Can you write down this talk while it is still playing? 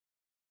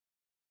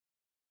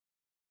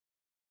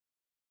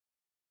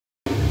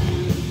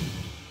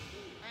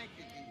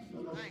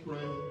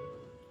pray.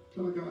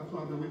 Tell God,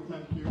 Father, we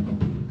thank you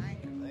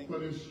for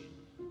this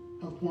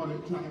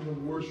appointed time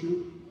of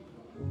worship.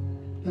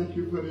 Thank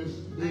you for this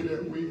day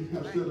that we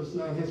have set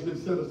aside, has been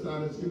set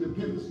aside as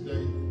Independence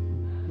Day.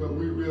 But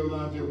we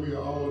realize that we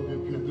are all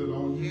dependent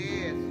on you.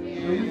 And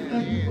we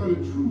thank you for the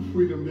true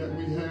freedom that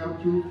we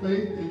have through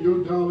faith in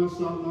your darling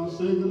Son, our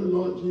Savior, the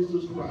Lord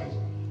Jesus Christ.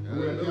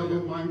 We are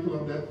ever mindful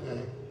of that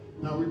fact.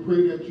 Now we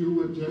pray that you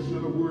would just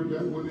send a word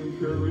that would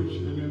encourage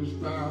and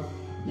inspire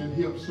and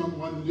help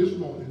someone this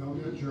morning on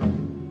their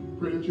journey.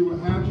 Pray that you will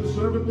hide your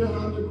servant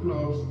behind the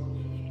cross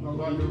and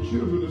allow your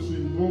children to see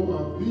more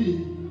of thee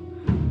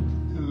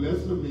and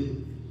less of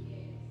me.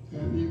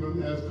 And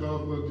even as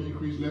God will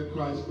decrease, let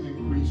Christ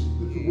increase.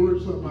 Let the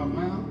words of my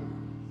mouth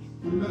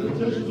and the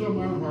meditations of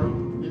my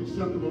heart be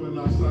acceptable in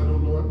thy sight, O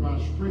Lord, my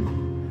strength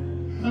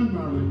and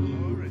my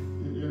redeemer.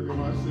 And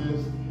everyone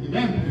says,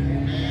 amen.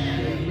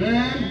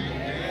 Amen.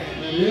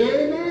 And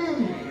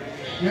amen.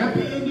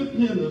 Happy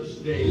Independence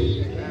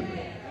Day.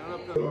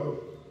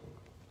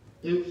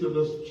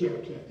 Exodus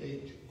chapter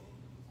 8.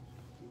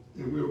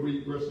 And we'll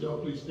read verses, y'all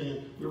please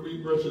stand. We'll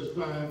read verses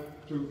 5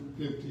 through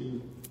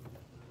 15.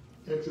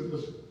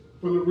 Exodus,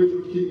 from the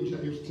original King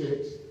James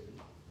text,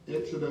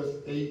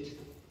 Exodus 8,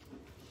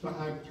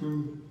 5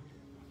 through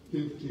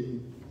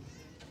 15.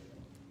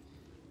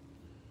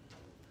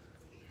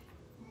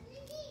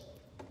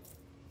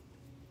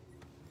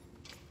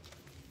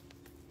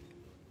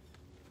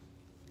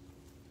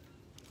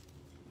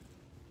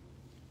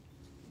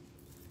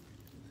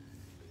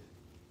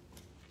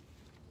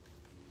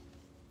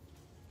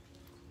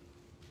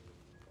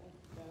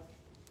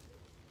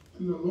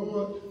 And the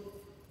Lord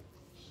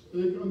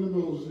spake unto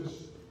Moses,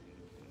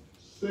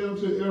 say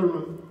unto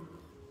Aaron,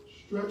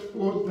 stretch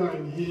forth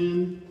thine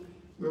hand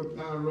with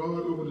thy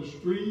rod over the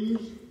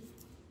streams,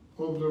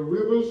 over the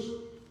rivers,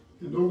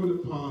 and over the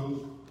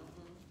ponds,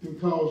 and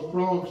cause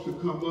frogs to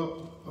come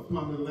up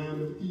upon the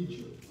land of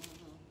Egypt.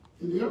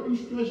 And Aaron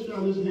stretched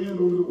out his hand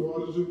over the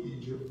waters of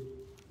Egypt,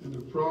 and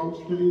the frogs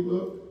came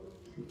up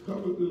and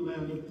covered the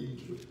land of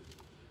Egypt.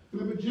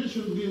 And the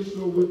magicians did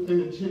so with their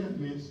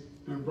enchantments,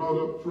 and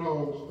brought up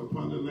frogs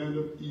upon the land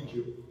of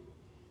Egypt.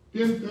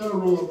 Then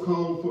Pharaoh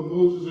called for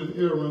Moses and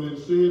Aaron and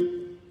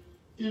said,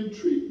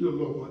 entreat the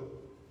Lord,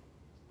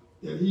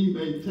 that he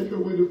may take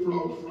away the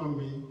frogs from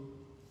me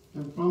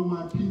and from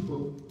my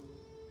people,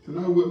 and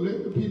I will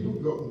let the people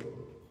go,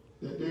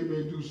 that they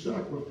may do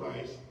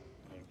sacrifice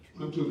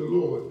unto the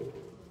Lord.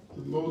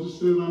 And Moses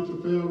said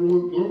unto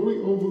Pharaoh, glory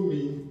over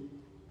me,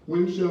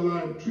 when shall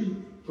I entreat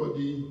for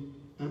thee,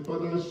 and for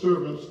thy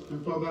servants,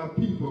 and for thy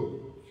people,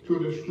 to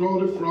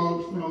destroy the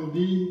frogs from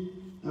thee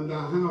and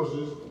thy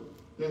houses,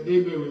 that they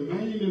may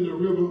remain in the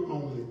river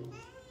only.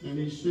 And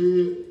he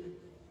said,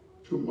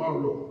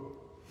 tomorrow.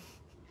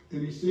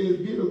 And he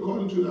said, be it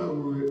according to thy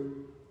word,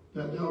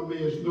 that thou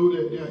mayest know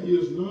that there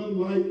is none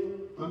like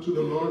unto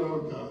the Lord our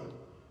God.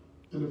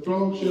 And the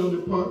frogs shall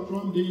depart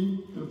from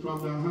thee, and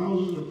from thy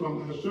houses, and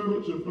from thy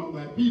servants, and from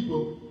thy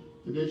people,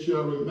 and they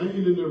shall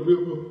remain in the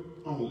river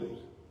only.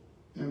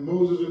 And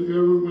Moses and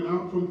Aaron went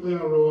out from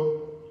Pharaoh,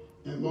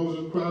 and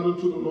Moses cried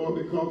unto the Lord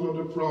because of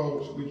the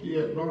frogs which he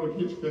had brought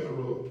against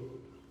Pharaoh.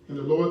 And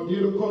the Lord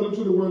did according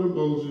to the word of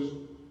Moses,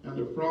 and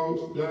the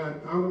frogs died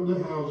out of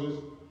the houses,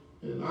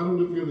 and out of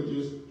the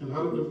villages, and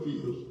out of the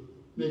fields.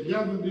 They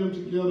gathered them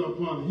together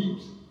upon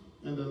heaps,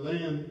 and the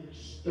land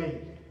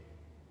stank.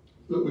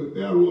 But when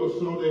Pharaoh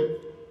saw that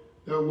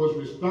there was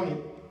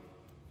respite,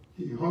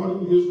 he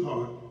hardened his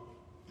heart,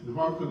 and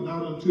hearkened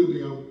not unto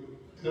them,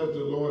 as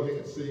the Lord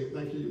had said.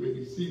 Thank you. You may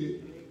be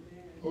seated.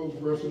 Those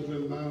verses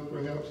in mind,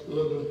 perhaps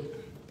other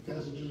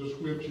passages of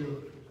scripture.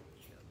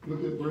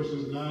 Look at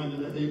verses 9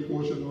 and the 8th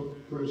portion of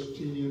verse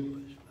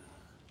 10.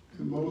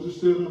 And Moses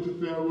said unto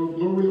Pharaoh,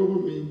 glory over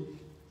me,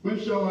 when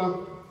shall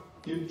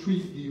I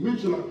entreat thee? When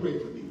shall I pray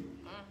for thee?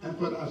 And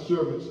for thy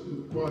servants,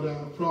 and for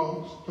thy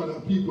frogs, for thy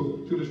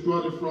people, to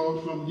destroy the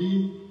frogs from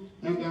thee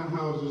and thy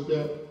houses,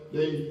 that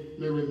they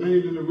may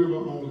remain in the river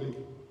only.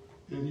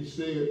 And he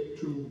said,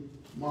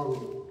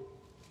 tomorrow.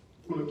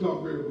 I want to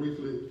talk very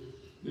briefly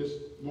this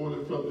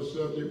morning from the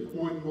subject,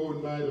 one more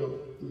night of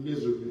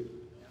misery.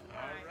 All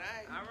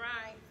right, all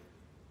right.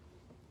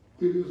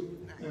 It is,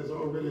 as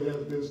already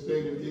has been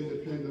stated,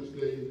 Independence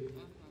Day.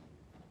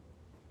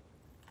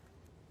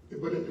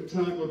 But at the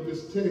time of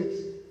this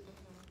text,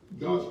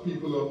 God's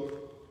people are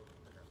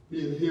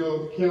being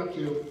held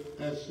captive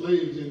as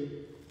slaves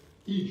in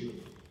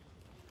Egypt.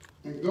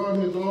 And God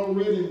has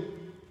already,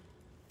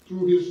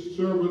 through his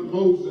servant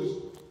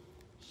Moses,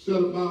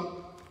 set about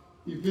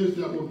events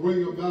that will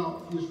bring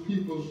about his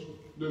people's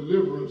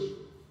deliverance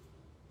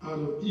out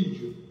of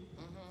Egypt.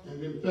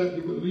 And in fact,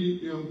 he would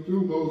lead them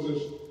through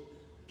Moses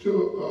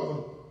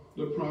to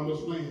the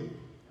promised land.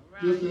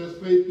 Right. Just as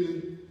faith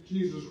in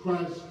Jesus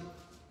Christ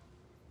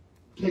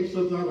takes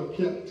us out of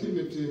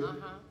captivity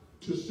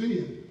to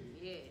sin,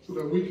 so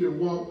that we can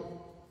walk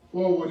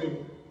forward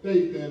in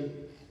faith and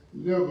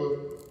never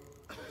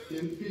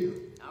in fear.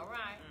 All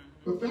right.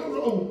 But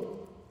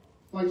Pharaoh,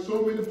 like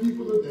so many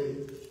people today,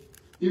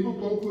 even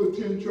folk who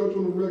attend church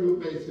on a regular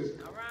basis,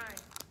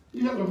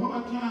 he had a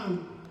hard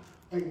time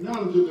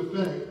acknowledging the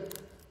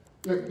fact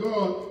that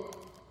God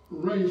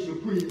reigns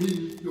supreme.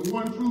 He's the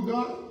one true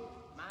God.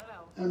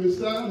 And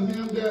beside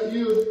him there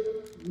is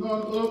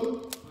none other.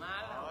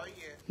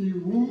 He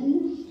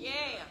rules. Yeah.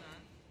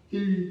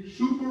 He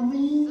super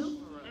rules.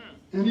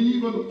 And he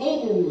even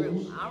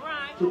overrules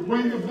to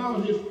bring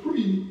about his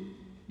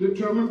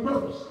predetermined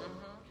purpose.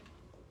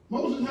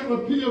 Moses had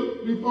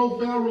appeared before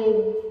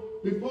Pharaoh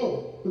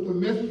before with a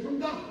message from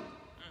God.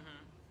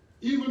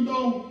 Even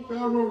though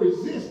Pharaoh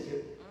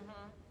resisted,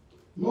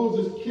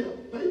 Moses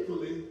kept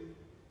faithfully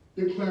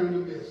declaring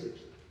the message.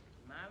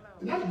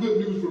 And that's good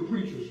news for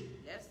preachers.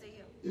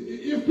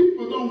 If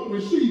people don't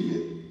receive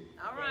it,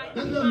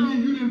 that doesn't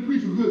mean you didn't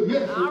preach a good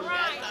message. All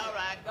right.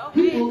 Go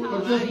People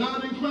ahead, are just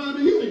not inclined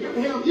to hear. They got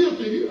to have ears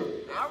to hear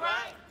all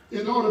right.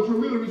 in order to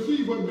really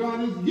receive what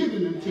God is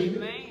giving them to you.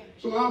 Amen.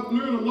 So I've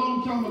learned a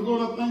long time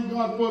ago, and I thank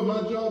God for it.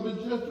 My job is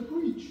just to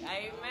preach.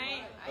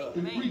 Amen.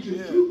 And preach it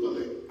Amen.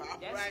 truthfully,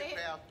 That's it.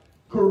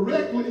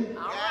 correctly,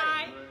 All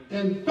right.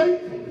 and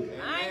faithfully.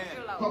 Thank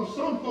you, Lord. Because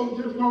some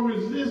folks just don't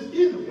resist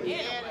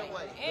anyway.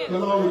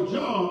 But our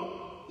job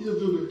is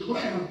to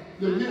declare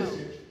the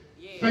message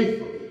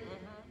faithfully.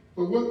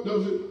 But what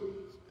does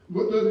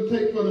it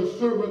take for the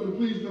servant to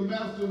please the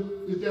master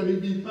is that he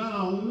be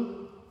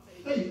found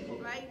faithful.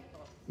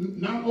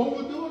 Not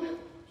overdoing it,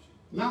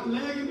 not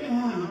lagging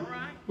behind,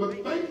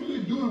 but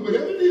faithfully doing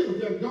whatever it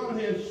is that God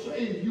has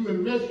saved you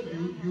and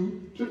rescued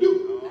you to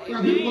do.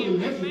 Now here's what the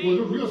message was.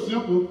 It's real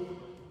simple.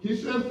 He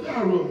says,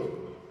 Pharaoh,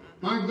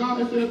 my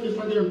God, it says this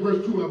right there in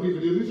verse 2, I believe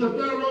it is. He said,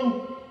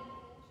 Pharaoh,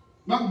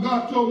 my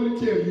God told me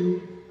to tell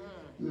you,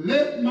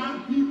 let my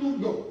people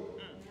go.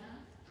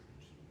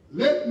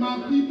 Let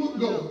my people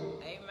go,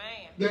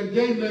 that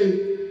they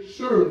may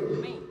serve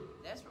me.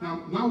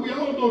 Now we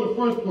all know the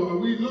first part.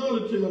 We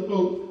love to tell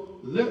folks,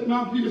 let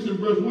my people, it's in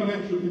verse 1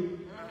 actually,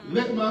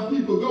 let my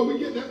people go. We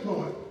get that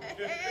part.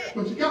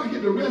 But you got to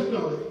get the rest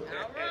of it.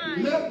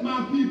 Let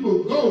my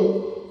people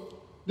go,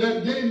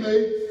 that they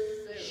may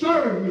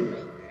serve me.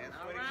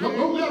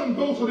 Don't let them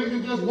go so they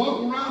can just walk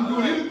around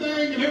doing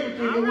anything and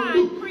everything they want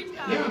to do.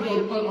 There's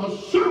a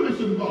service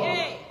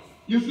involved.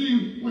 You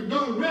see, when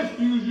God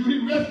rescues you, he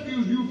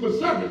rescues you for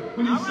service.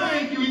 When he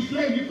saved you, he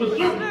saved you for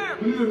service.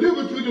 When he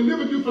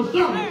delivered you for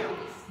service.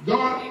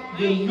 God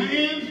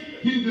demands,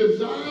 he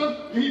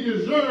desires, and he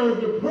deserves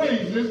the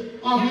praises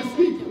of his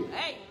people.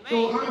 So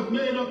I've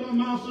made up my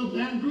mind, Sister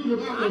Andrew,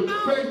 that I was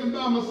praising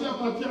by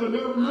myself. I tell him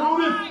every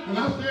morning, and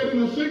I said in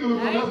the single,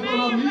 because that's what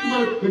I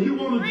mean. But if you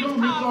want to join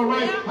me, it's all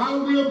right. I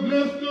will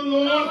bless the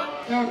Lord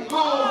at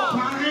all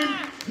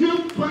times. His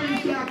praise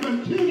shall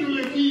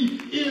continually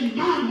be in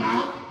my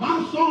mouth.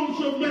 My soul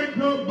shall make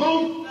her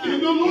boast in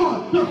the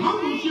Lord. The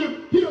humble shall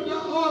hear the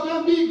Lord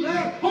and be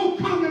glad. Oh,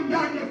 come and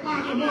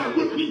magnify the Lord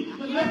with me,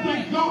 and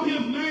let's exalt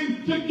his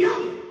name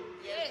together.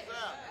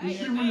 You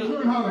see, when you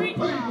learn how to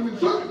praise him and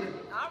serve him,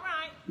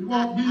 you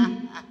won't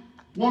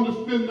want to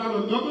spend not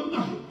another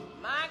night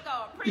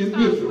in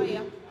misery.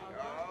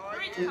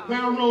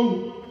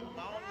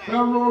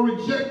 Pharaoh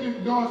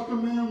rejected God's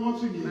command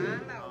once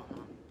again.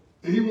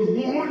 And he was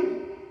warned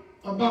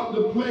about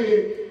the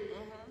plague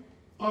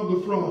of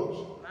the frogs.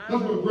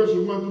 That's what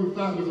verses 1 through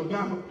 5 is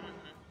about.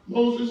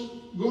 Moses,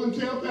 go and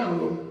tell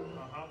Pharaoh,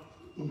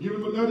 I'm giving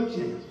him another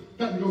chance. In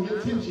fact, you're going to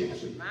get 10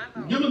 chances.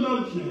 Give him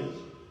another chance.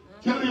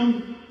 Tell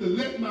him to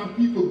let my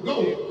people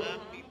go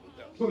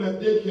so that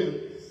they can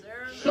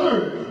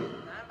serve me.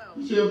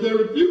 He said, if they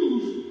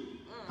refuse,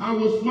 I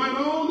will smite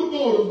all the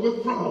waters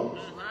with frogs.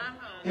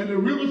 And the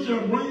river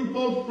shall bring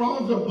forth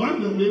frogs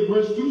abundantly.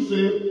 Verse 2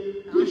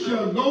 said, we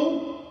shall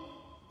go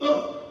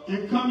up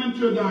and come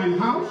into thine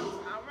house,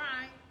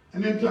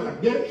 and into thy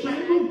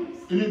bedchamber,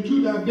 and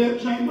into thy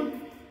bedchamber,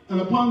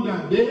 and upon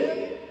thy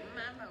bed,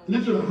 and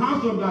into the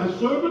house of thy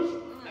servants,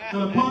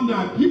 and upon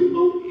thy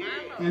people,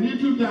 and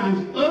into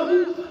thine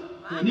ovens,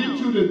 and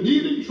into the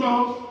kneading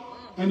troughs,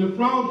 and the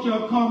frogs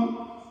shall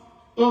come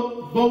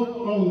up both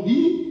on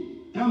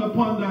thee, and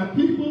upon thy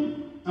people,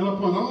 and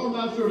upon all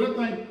thy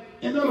servants.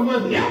 In other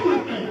words,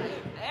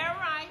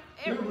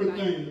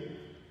 everything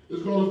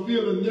is going to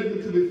feel the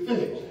negative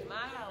effects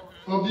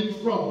of these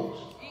frogs.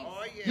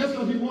 Just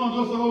as he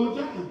warns us all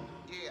the time.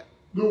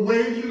 The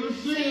wages of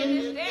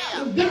sin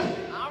is death.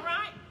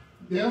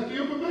 That's the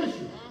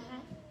information.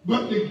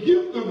 But the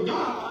gift of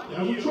God,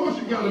 that's a choice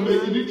you got to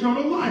make, is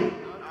eternal life.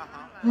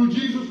 Through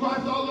Jesus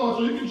Christ our Lord.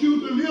 So you can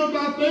choose to live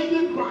by faith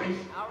in Christ.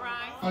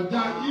 Or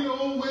die any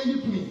old way you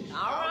please.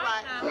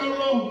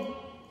 Pharaoh,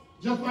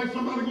 just like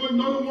somebody going to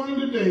ignore the one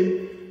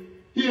today,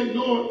 he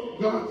ignored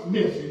God's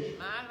message.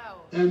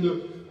 And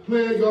the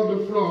plague of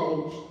the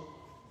frogs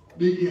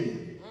began.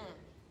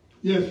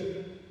 Yes,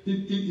 he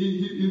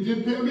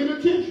didn't pay him any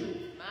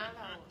attention.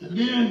 And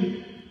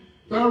then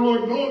Pharaoh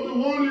ignored the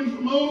warnings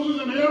from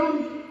Moses and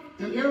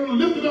Aaron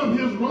lifted up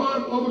his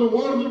rod over the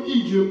waters of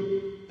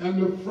Egypt,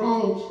 and the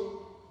frogs,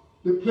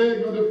 the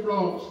plague of the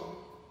frogs,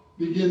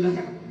 began to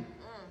happen.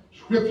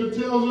 Scripture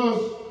tells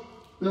us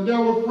that there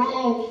were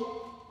frogs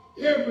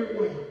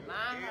everywhere.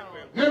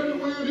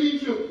 Everywhere in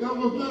Egypt, there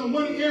was not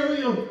one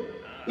area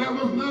that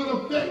was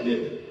not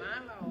affected My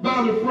Lord.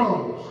 by the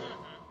frogs.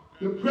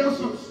 The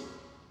presence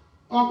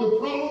of the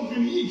frogs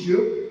in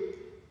Egypt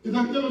is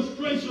an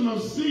illustration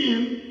of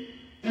sin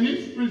and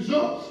its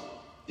results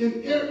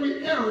in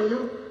every area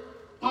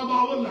of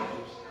our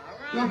lives.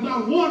 There's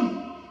not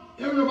one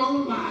area of our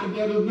lives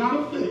that is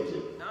not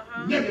affected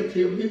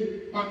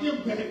negatively or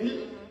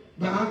impacted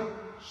by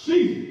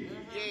sin.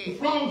 The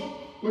frogs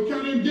were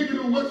kind of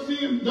indicative of what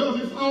sin does.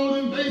 It's all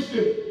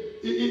invasive.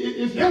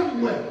 It's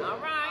everywhere.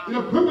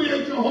 It'll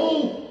permeate your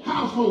whole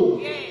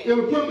household.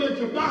 It'll permeate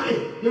your body.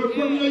 It'll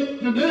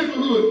permeate your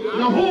neighborhood.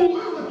 The whole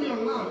world if you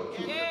allow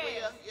it.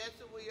 Yes,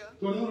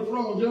 So there are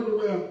frogs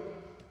everywhere.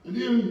 And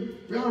then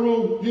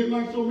Pharaoh did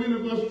like so many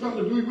of us try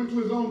to do. He went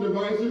to his own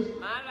devices.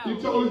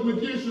 He told his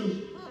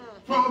magicians,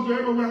 frogs are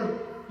everywhere.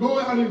 Go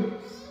out and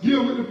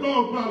deal with the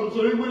frog problem.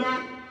 So they went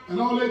out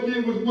and all they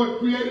did was what?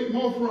 Created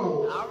more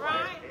frogs. all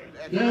right.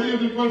 There it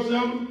is in verse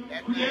 7.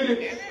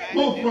 Created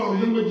more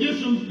frogs. The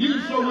magicians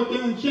did so with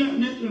their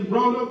enchantments and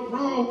brought up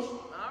frogs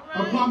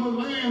upon the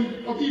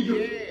land of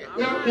Egypt.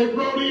 They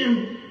brought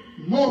in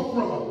more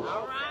frogs.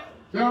 All right.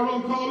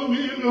 Pharaoh called them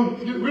in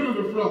to get rid of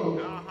the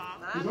frogs.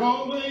 It's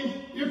always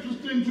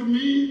interesting to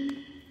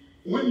me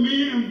when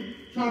men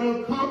try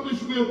to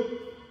accomplish with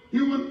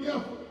human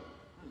effort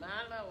My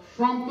Lord.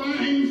 from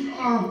things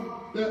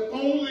that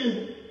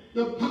only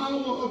the power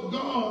of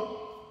God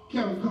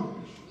can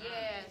accomplish.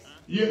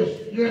 Yes.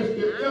 Yes,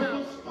 the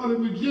efforts of the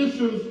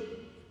magicians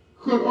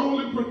could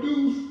only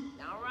produce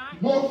All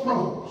right. more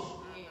frogs.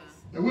 Yes.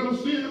 And when a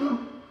sinner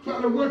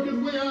try to work his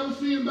way out of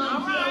sin by All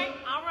himself, right.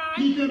 All right.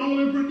 he can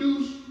only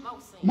produce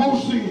Most sin. more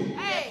sin.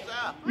 Hey.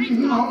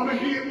 All they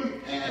did was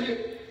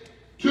added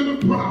to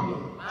the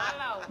problem.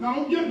 My Lord. Now,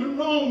 don't get me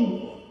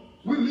wrong.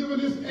 We live in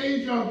this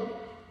age of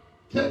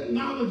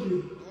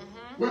technology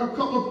where a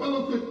couple of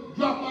fellows could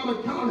drop out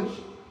of college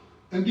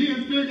and then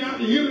figure out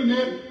the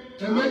internet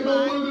and make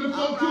no money to the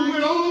folks who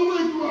went all the way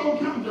through all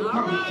kinds of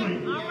college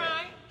training. All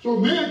right. So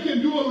man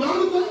can do a lot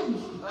of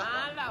things.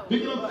 My Lord. He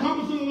can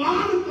accomplish a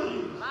lot of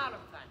things. A lot of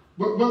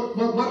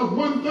things. But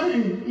one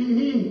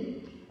thing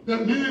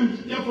that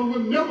man's effort will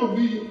never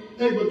be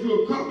able to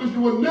accomplish. It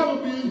will never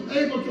be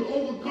able to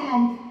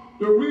overcome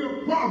the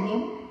real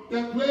problem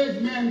that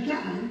plagues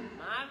mankind.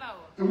 My Lord.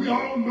 And we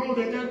all know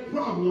that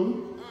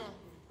problem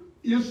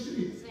is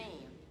sin. Sin.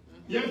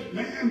 Yes,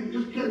 man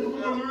is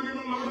capable of learning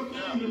a lot of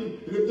things,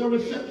 and if they're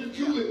receptive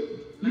to it,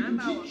 you can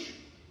teach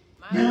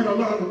man a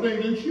lot of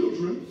things, and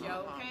children.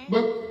 Okay.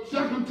 But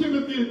 2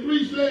 Timothy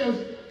 3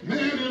 says, man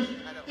is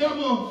ever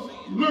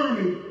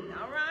learning,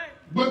 All right.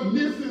 but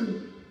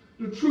missing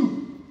the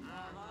truth.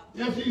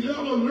 Yes, he's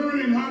ever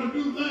learning how to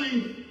do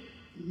things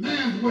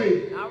man's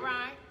way, All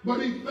right.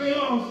 but he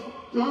fails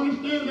to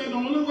understand that the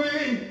only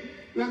way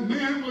that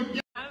man will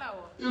get My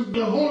Lord. is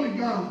the holy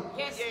God.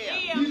 Yes,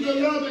 He's a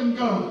loving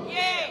God.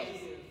 Yes.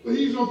 But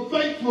he's a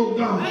faithful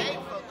God.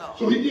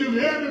 So he gives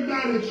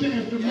everybody a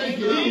chance to make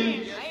it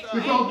in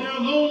because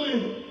there's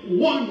only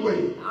one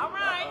way. All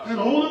right. And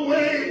the only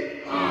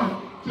way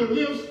to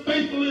live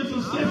faithfully and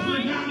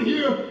successfully down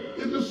here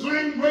is the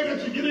same way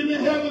that you get into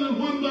heaven, and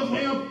one must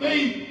have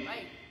faith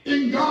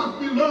in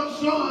God's beloved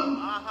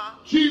Son,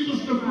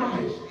 Jesus the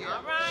Christ.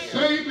 All right.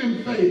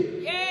 Saving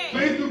faith. Yes.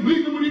 Faith to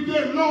believe when he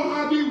said, Lord,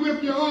 I'll be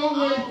with you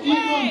always,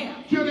 even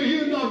to the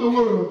end of the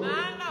world.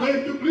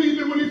 Faith to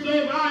believe when he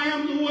says, I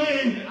am the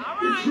way,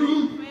 the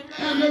truth,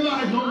 and the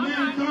life. No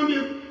man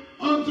cometh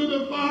unto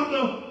the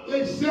Father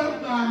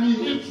except by me.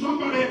 If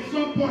somebody at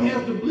some point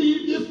has to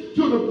believe this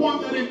to the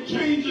point that it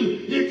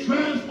changes, it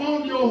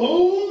transforms your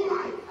whole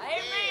life.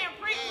 Amen.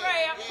 Preach,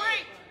 prayer.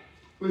 Preach.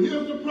 But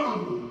here's the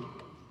problem.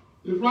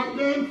 It's right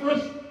there in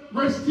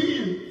verse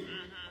 10.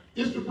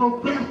 It's the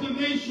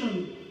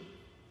procrastination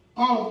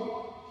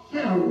of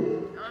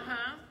Pharaoh.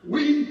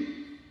 We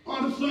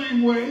are the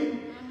same way.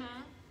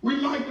 We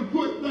like to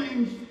put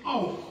things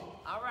off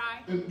All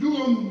right. and do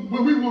them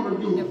when we want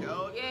to do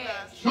them.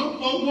 Yes. Some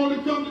folks want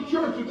to come to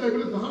church today, but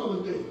it's a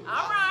holiday.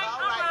 All right.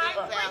 All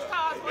right. Preach,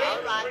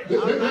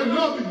 Coswell. They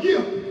love the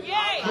gift,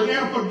 Yes. but they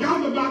have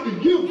forgotten about the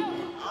gift.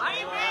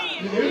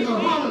 Amen. It's a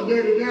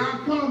holiday today. I'll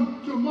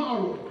come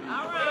tomorrow.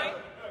 All right.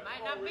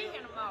 Might not be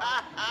here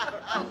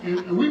tomorrow.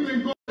 And we've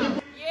been going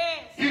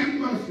Yes. and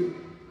blessing.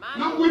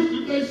 And I wish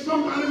today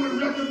somebody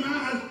would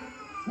recognize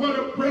what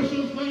a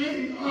precious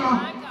thing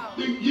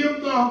the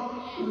gift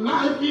of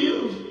life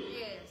is.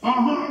 Yes.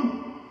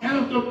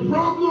 As the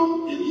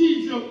problem in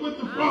Egypt with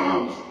the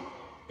frogs,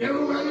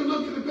 everywhere you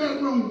look in the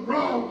bedroom,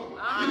 frogs,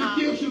 in the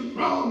kitchen,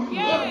 frogs, in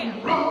the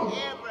bedroom, frogs,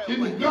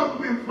 in the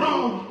government,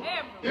 frogs,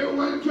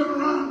 everywhere you turn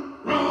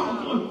around,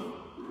 frogs.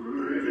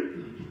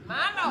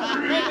 My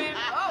Lord. Amen.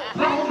 Oh.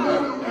 Frogs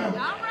everywhere.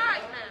 All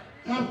right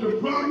now. As the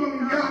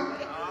problem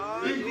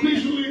got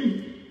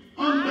increasingly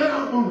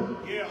unbearable,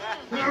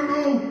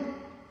 Pharaoh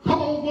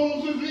called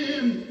Moses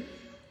in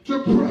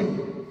to pray.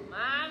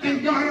 My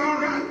And God,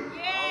 all right,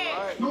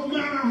 Yes. no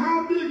matter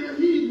how big a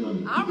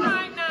heathen All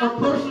right now. a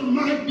person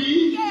might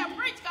be, Yeah.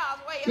 Preach,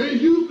 Coswell. they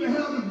used to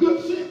have the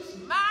good sense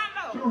My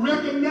to Lord.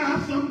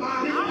 recognize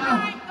somebody All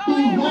right, go who's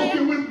ahead,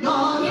 walking man. with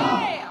God.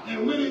 Yeah.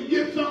 And when it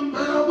gets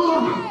unbearable,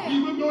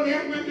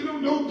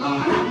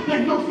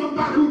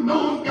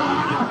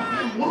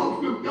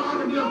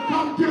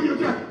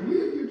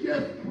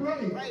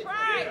 pray.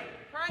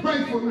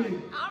 Pray For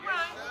me. All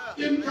right.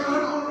 Isn't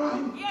God all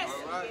right? Yes,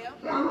 he will.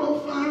 Pharaoh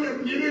finally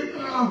admitted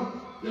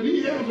that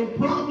he has a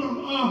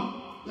problem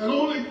that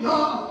only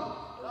God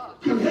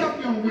can help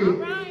him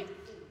with. All right.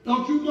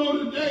 Don't you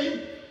know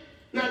today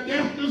that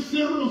that's the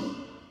sinner's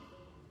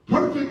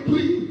perfect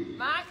plea?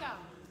 My God.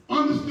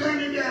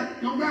 Understanding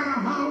that no matter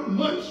how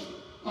much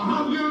or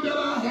how little that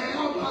I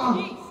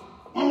have,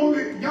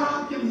 only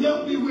God can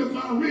help me with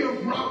my real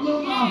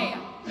problem.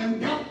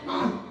 And that's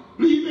by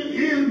believing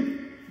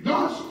in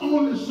God's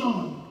only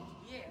Son.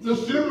 Yes. The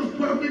sinner's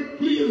perfect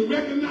plea is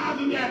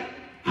recognizing that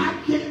I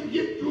can't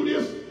get through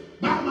this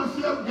by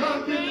myself.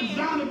 God didn't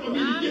design it for me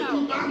to get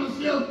through by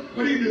myself,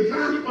 but he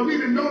designed it for me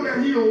to know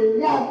that he'll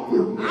walk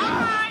with me,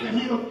 and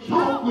he'll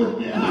talk with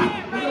me. And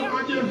if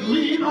I just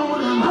lean on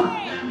him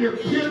and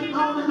depend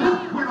on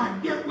him, when I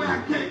get where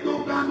I can't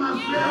go by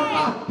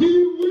myself,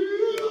 he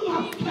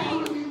will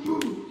carry me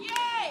through.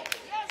 Yes,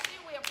 he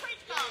will. Preach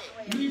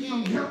God. Need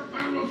some help,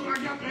 Pharaoh, so I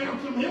got to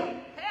have some help.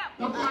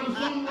 That's why the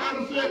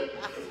songwriter said,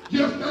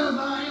 just as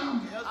I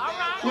am,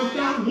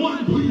 without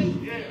one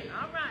plea.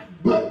 All right.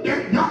 But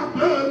that God's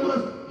blood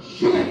was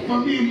shed for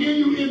me, and then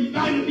you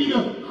invited me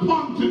to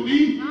come to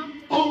me.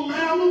 O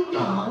Lamb of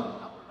God,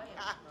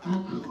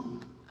 I'll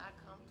come.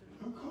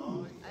 I'll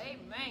come.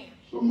 Amen.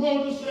 So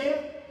Moses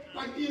said,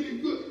 like any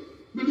good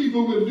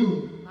believer would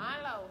do, My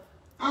Lord.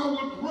 I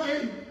would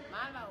pray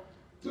My Lord.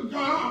 to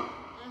God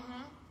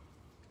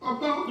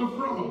about the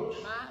frogs.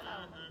 My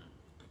Lord.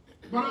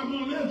 But I'm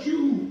going to let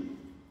you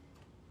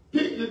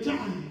pick the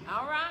time.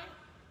 All right.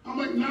 I'm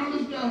going to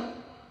acknowledge that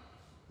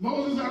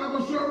Moses said, I'm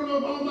a servant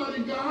of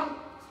Almighty God,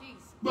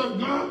 Jesus. but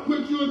God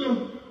put you in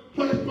the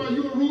place where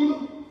you're a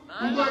ruler.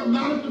 I'm going to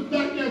acknowledge the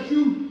fact that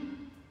you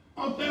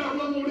are there. I'm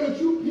going to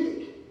let you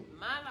pick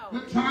My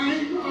Lord. the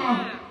time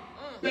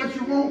that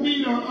you want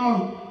me to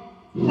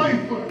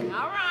pray for you.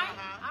 All right.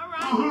 All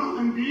right.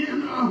 And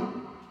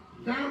then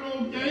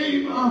Pharaoh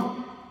gave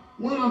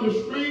one of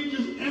the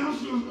strangest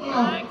answers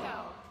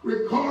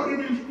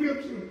recorded in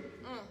Scripture.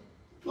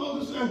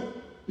 Moses said,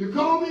 you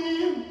called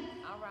me in,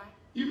 All right.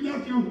 even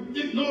after you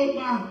ignored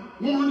my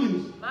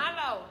warnings. My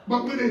Lord.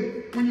 But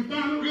when you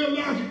finally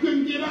realized you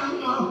couldn't get out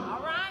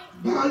All right.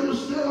 by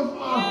yourself,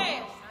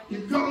 Yes.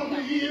 you called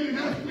me in and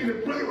asked me to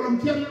pray. What I'm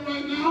telling you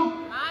right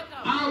now, My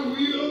God. I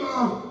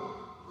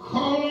will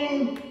call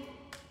on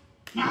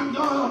my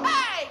God.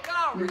 Hey,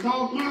 glory.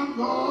 Because my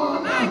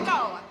God My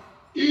God.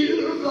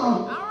 is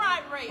All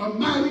right, Ray. a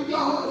mighty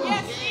God.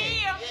 Yes,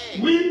 he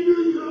is. When do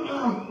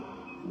you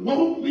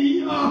want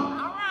me All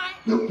right.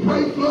 to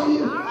pray for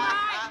you? All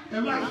right.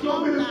 And like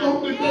so many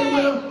folks today,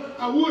 well,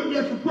 I would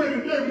let you pray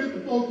today, but it's the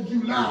 4th of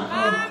July.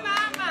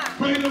 My.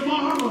 Pray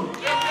tomorrow.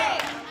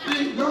 Yes.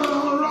 Ain't God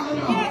all right?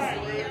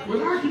 Yes, he is.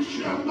 Well, I can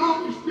share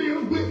my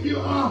experience with you.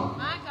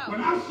 My God.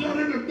 When I sat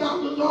in the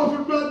doctor's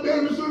office, Brother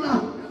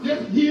Davidson,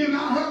 just he and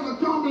I having a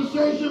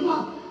conversation,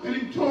 and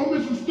he told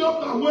me some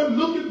stuff I wasn't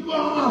looking for,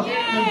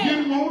 and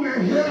didn't want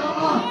to hear.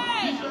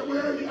 He said,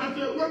 well, I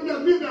said, what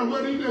does mean that?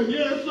 Well, he said,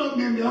 yeah,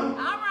 something in there. All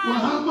right. Well,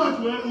 how much?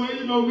 Well,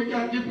 you know, we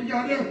got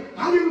there.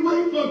 I didn't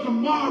wait for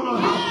tomorrow.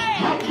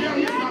 I tell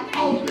you, my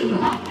office,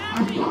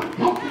 I started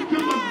talking to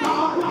my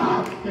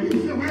God, and he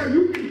said, well,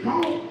 you can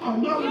call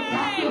another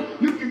doctor,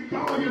 you can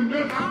call your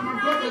nurse. I my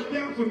brother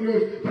cancer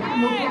nurse, but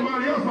I know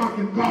somebody else I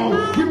can call.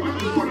 You want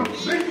to put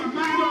a make my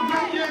mind up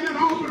right there in that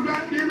office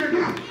right there and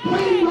there.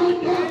 Play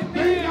right there,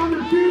 play down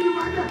the ceiling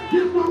right there.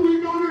 This is what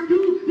we're going to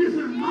do. This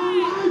is my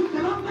life,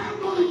 and I'm not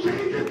going to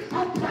change it.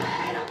 I'm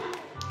praying about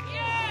it.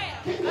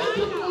 Yes. Can't wait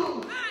to know.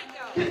 My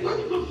God. Can't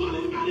wait to find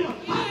anybody else.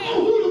 I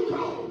know who to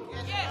call.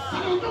 Yes.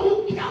 I don't know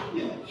who kept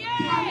me.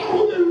 I know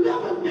who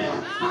delivered me.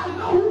 I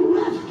know who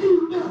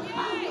rescued me.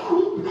 I know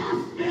who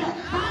blessed me.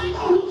 I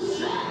know who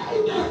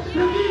saved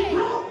me. And he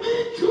brought me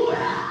to it.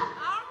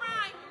 All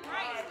right.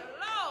 Praise the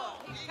Lord.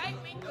 He take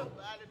me through.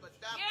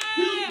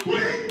 He Yeah.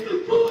 brings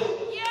me through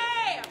it.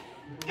 Yeah.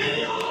 And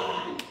he all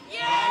right.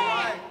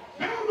 Yeah.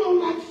 Pharaoh,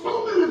 like so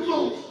many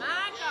folks, My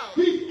God.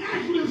 he's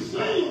actually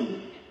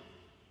saying,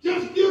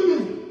 just give me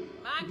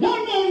My God.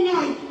 one more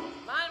night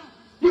My.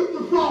 with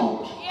the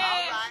frogs.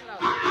 Yes, Lord.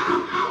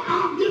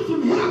 I'll get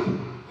some help.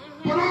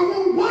 But I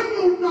want one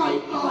more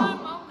night One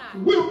more night.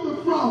 with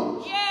the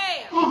frogs. Yeah.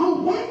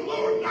 One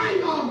more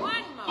night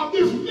of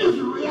this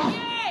misery.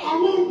 I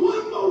want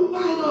one more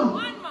night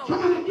One more.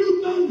 trying to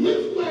do things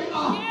his way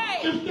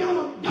instead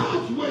of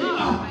God's way.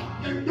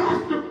 And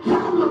that's the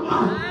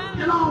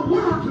problem in our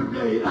world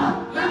today.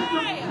 That's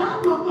the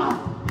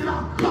problem in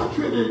our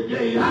country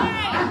today.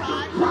 That's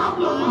the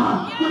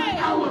problem with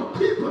our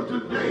people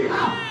today.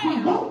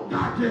 We want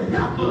God to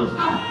help us.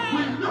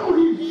 We know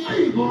he's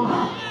able.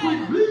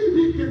 We believe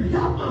he can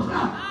help us.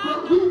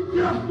 But we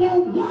just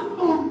want one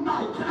more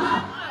night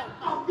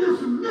of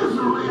this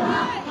misery.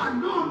 I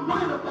know I'm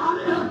right about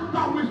it,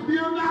 but we're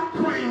still not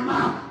praying.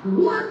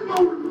 One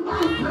more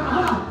night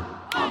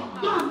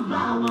of gun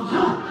violence.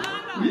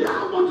 Yeah,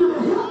 I want you to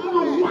help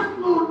me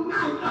one more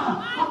night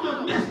of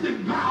domestic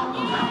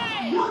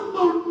violence. One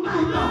more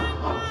night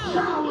of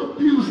child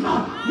abuse.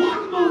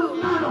 One more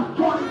night of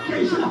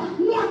fornication.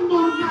 One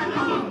more night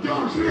of adultery.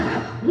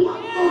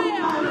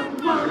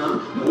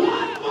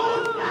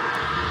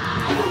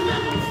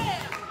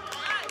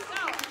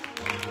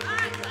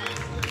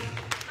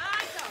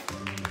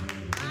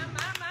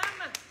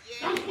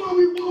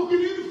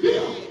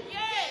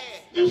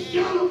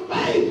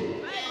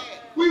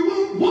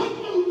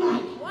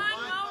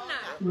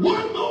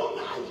 One more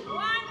night.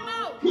 One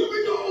more. Here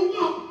we go,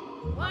 walk.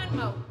 One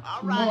more.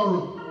 All right. Tomorrow.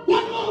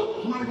 One more.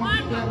 Somebody gonna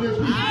get that this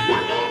week. One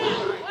more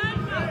night. One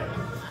more.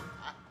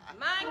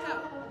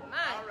 Michael.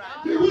 All right.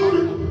 They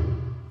wanted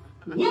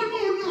one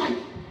more night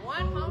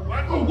One more.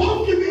 of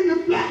walking in the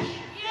flesh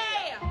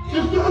Yeah.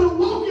 instead of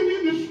walking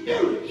in the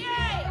spirit.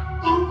 Yeah.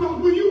 Because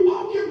when you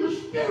walk in the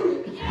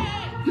spirit,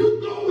 Yeah. you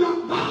go where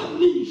God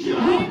leads you.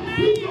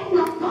 You go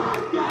where God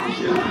guides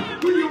you.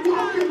 When you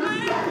walk in the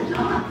flesh,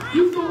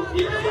 you go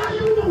anywhere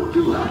you want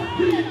to.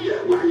 Till you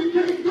get where you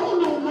can't go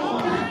no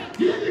more.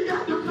 Then you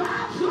got to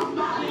find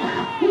somebody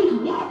who's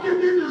walking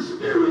in the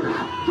spirit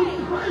to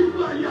pray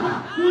for you.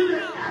 When they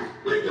ask,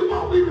 when you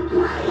want me to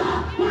pray,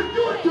 we'll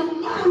do it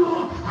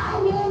tomorrow. I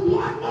want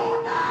one more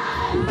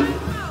night. One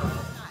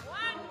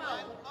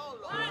more.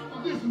 One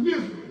more. This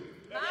misery.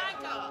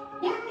 Michael.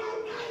 One more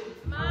night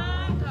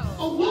Michael.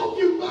 of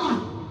walking by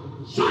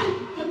sight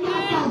and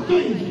not by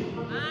faith.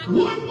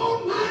 One more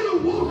night of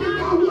walking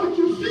by what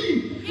you see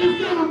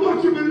instead of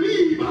what you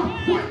believe.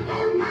 One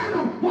more night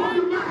of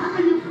walking by how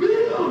you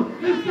feel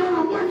instead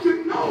of what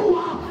you know.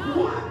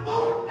 One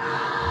more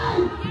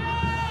night.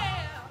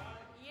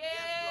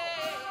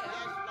 Yeah.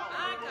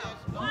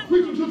 Michael. I'm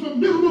preaching to some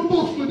miserable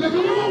folks today.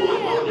 Come on,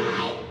 one more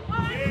night.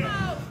 One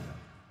more.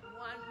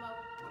 One more.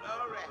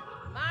 Glory.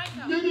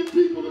 Michael. Many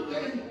people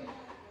today,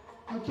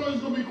 I told you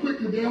it's going to be quick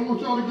today. I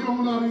want y'all to get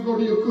on out and go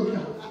to your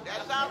cookout.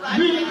 That's all right.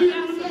 Many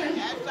people today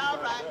That's all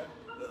right.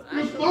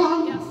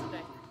 respond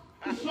Yesterday.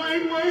 the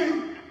same way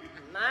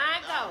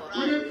Michael.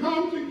 when it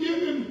comes to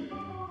giving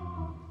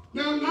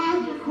their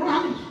lives to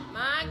Christ.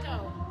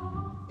 Michael.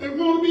 They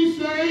want to be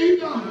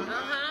saved,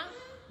 Uh-huh.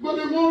 but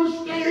they want to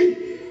stay.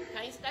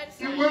 Can't stay the And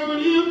same. wherever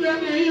it is that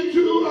they're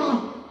into,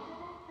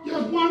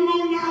 just one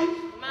more night.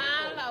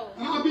 My Lord.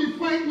 And I'll be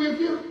frank with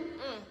you.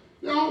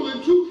 There are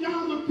only two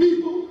kinds of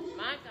people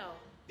Michael.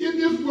 in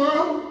this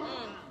world.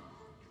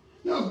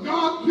 There's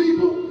God's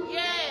people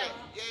Yeah.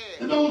 Yeah.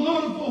 and those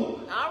other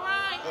folks. All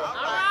right. All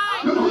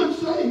You right. know what I'm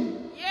saying?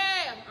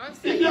 Yeah. I'm It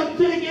saying. doesn't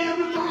take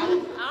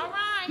everybody All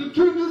right. to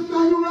turn this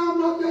thing around,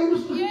 Brother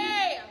Davidson.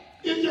 Yeah.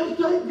 It just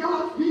takes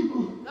God's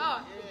people.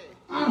 Lord.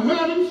 I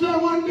heard him say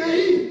one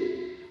day,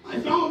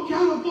 there's all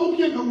kind of folk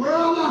in the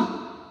world.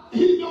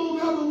 He knows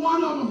every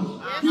one of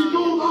us. He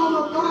knows all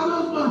about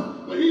us, but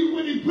when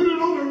he put it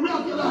on the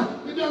record,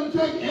 it doesn't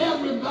take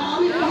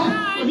everybody.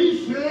 But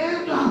he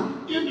said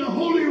in the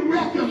holy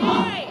record,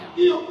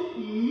 if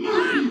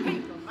my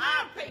people.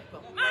 My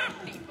people. My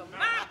people.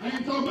 My I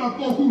ain't talking about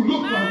folk who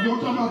look like you. I'm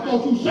talking about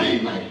folk who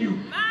sing like you.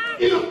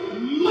 If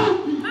my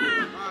people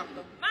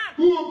My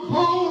who are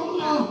called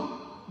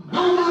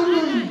by my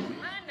name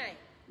My name.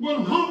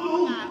 will humble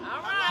All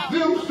right.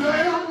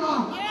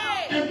 themselves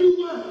Yeah. and do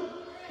what?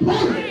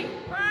 Pray.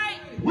 Pray.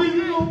 When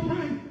you gonna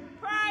pray?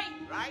 Pray.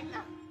 Right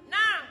now.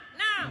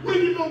 Now. When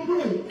you gonna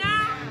pray? Now.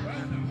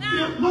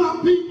 If my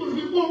people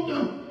who want to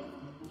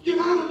get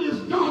out of this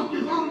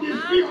darkness, out of this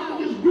fear, out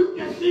of this grip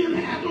that sin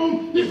has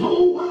on this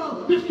whole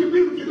world, this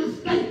community, this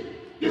state,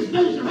 this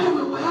nation,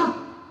 everywhere,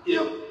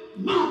 if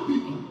my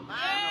people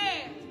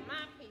Yes.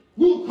 My people.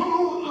 who are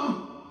called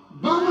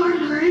by my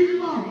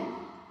name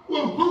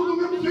will humble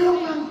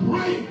themselves and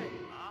pray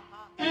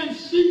and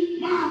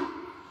seek my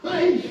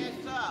face. Yes,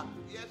 sir.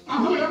 Yes, sir. I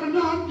heard every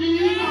now and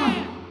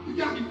then you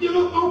got to get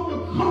up off the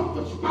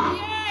comfort spot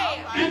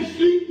Yeah. and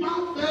seek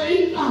my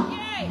face.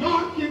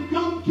 God can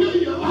come to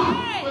you,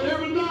 but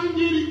every now and then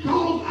he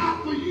calls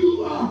out for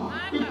you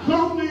to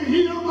come to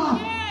him.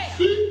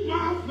 Seek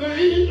my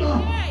face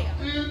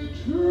and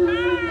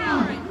turn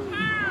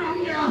from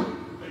your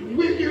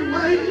wicked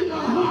ways.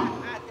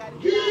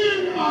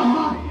 Then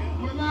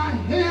when I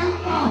hear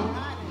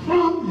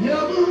from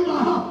heaven,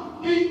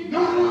 ain't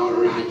God all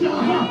right?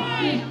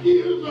 His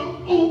ears are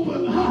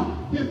open,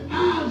 his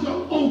eyes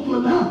are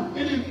open,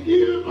 and his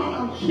ears are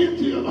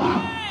attentive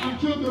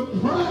unto the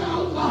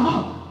prayers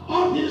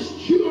of his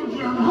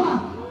children.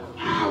 I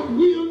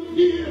will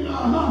then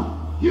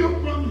hear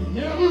from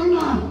heaven. I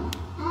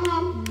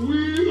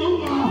will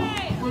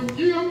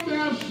forgive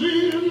their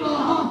sins. I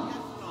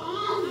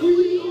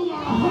will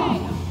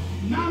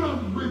not a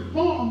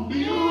reform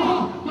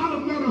bill, not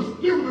another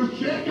stimulus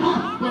check,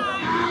 but I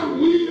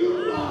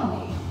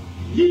will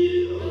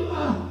heal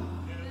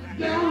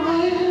their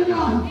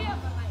land.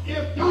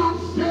 If God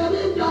said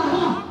it,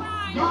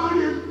 God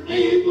is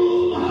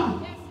able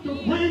to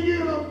bring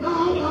it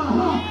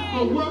about.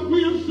 But what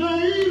we're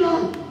saying,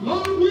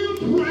 Lord, we'll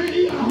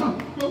pray,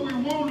 but we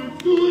want to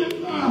do it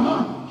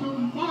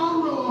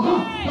tomorrow.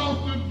 Because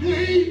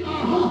today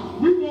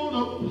we want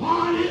to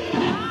party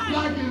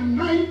like in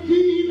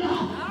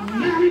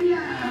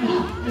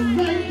 1999. In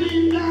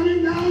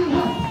 1999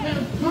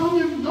 has come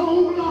and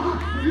gone.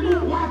 You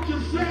don't watch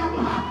yourself.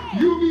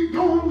 You'll be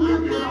gone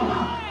with it.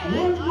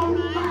 One more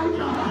night.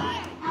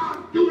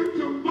 I'll do it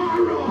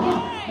tomorrow.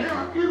 They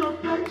are in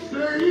effect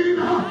saying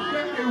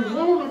that they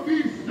want to be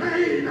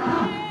saved,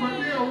 but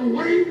they'll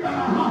wait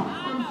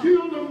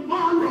until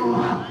tomorrow.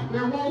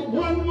 They want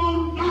one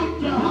more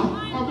night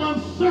of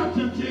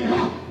uncertainty,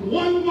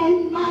 one more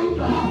night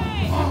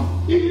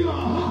of fear,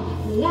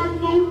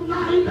 one more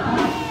night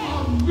night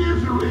of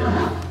misery.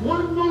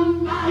 One more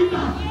night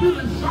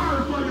feeling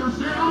sorry for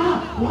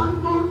yourself.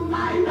 One more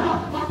night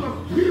of a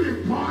pity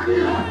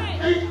party.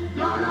 Ain't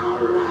God all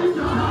right?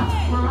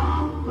 Well,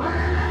 I'm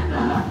glad.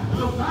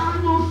 The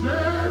Bible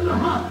says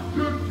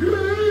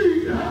today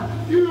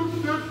is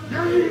the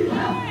day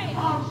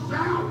of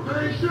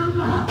salvation.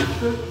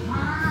 The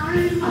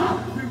time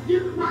to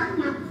get right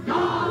with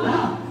God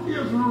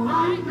is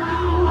right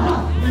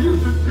now. He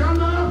used to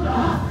tell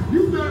us,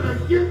 you better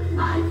get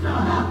right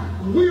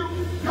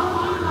with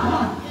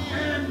God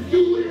and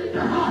do it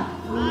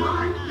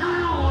right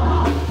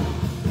now.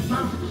 The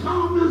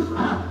psalmist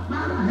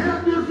might have had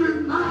this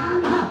in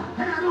mind,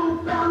 had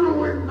old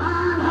Pharaoh in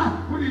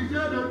mind, when he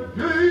said, the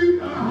day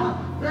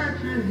that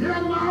you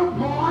hear my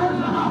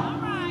voice,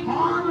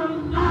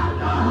 harden not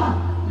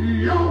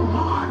your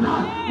heart.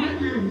 When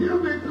you hear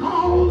me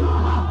call,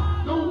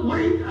 don't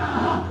wait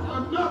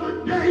another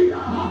day.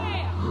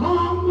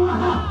 Come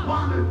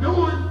while the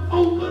door is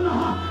open.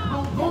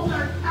 Don't go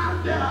back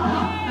out there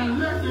and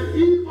let the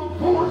evil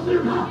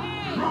forces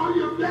draw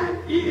you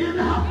back in,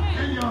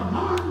 and your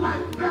heart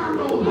like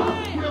Pharaoh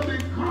will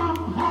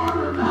become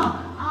hardened. I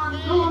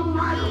know I'm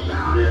right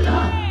about it.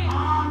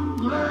 I'm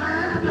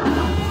glad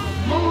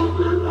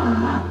Moses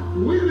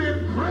went and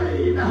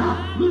prayed.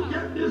 Look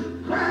at this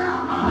prayer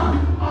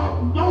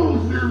of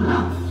Moses.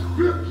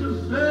 Scripture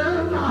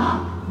says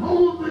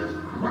Moses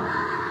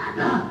cried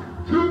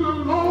to the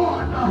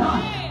Lord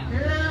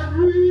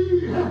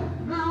every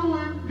now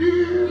and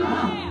then.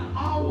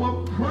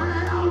 Our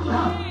prayers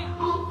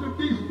ought to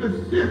be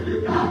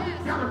specific.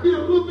 Gotta be a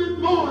little bit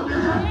more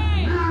than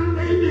now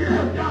lady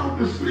down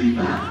to sleep.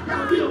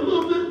 Gotta be a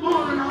little bit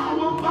more than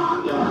our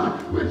Father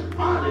which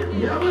art in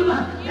heaven.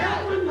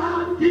 Every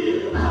now and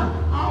then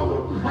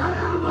our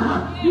prayers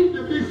need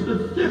to be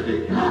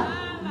specific.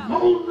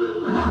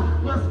 Moses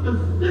was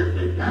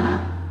specific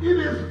in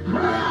his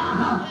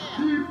prayer.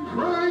 He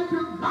prayed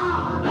to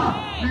God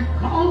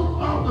because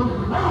of the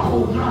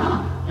frogs.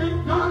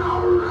 Ain't God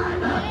all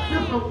right?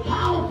 It's a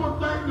powerful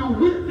thing to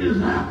witness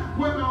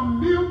when a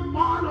mere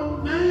mortal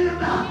man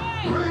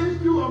prays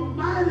to a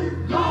mighty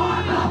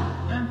God,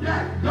 and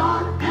that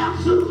God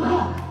answers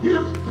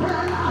his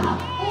prayer.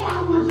 Oh,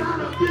 I wish I'd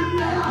have been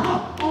there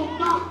on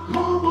Mount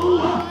Carmel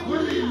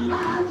when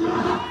Elijah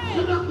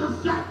set up the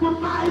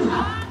sacrifice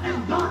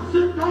and God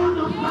sent on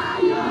the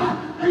fire.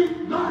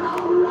 Ain't God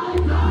all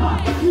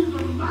right? He's a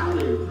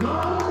mighty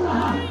God.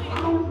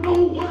 I don't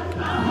know what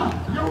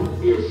your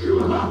issue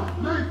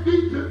may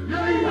be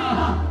today,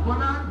 but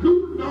I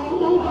do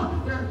know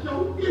that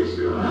your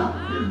issue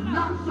is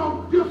not so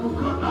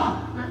difficult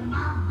that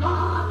my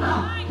God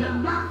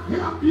cannot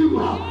help you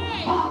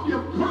solve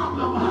your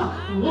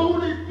problem.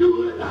 Won't he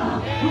do it? Do I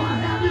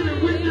have any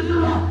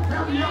witnesses?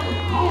 Have you ever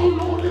called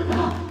on him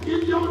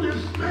in your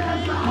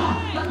distress?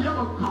 Have you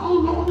ever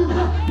called on him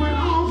when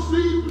all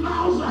seems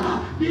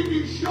lost? Did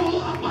he show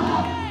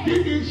up?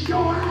 Did he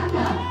show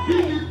out?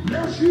 Did he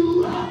bless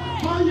you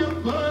for your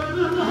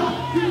burden?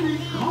 Did he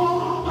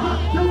calm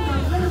your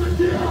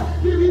calamity?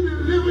 Did he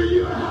deliver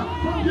you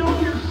from your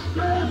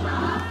distress?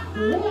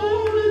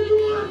 Won't he do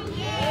it?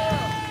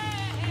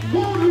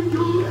 Won't he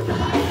do it?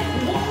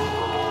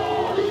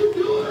 Won't he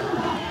do it?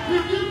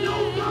 If you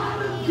know God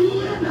will do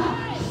it,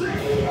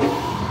 say it.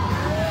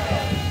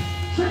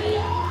 Say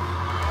it.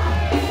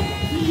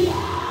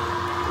 Yeah.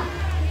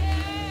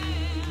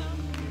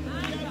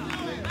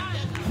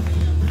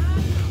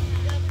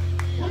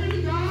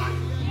 Praise God.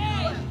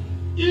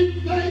 In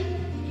faith,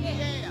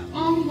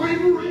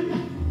 unwavering,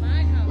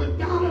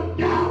 without a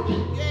doubt,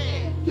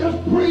 just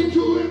pray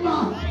to him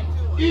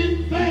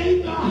in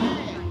faith.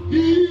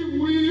 He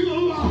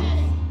will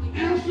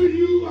answer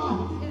you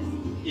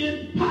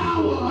in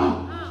power.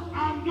 I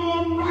know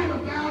I'm right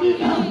about it.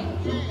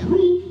 The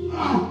proof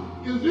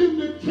is in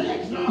the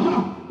text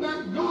that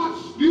God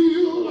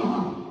still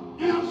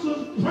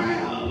answers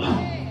prayer.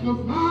 The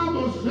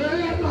Bible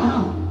said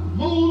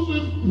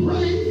Moses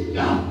prayed,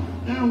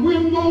 and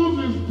when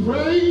Moses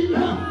prayed,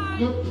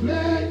 the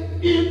plague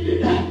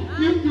ended.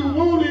 If you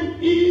want an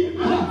end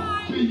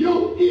to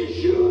your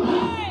issue,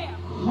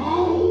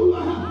 call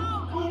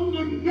on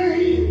the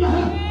name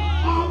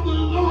of the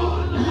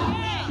Lord.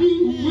 He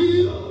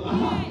will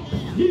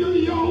hear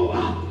your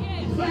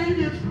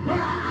faintest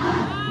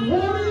cry.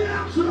 Won't he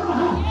answer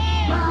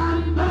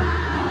by and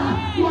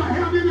by? Do I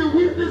have any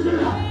witnesses?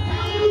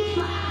 Have you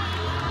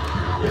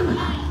tried him?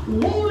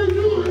 Won't he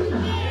do it?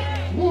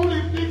 Won't he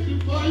fix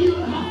it for you?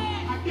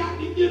 I got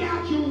to get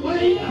out your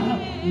way.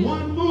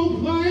 One more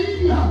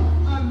thing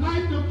I'd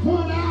like to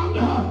point out.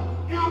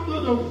 After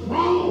the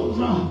frogs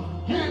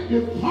had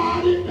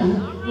departed,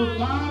 the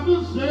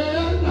Bible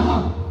said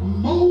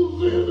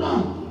Moses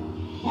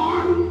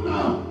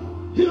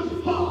hardened his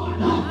heart.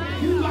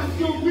 He's like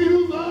so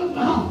many of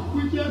us.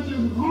 We just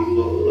as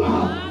humble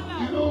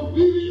and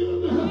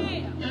obedient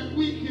as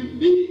we can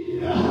be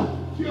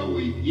till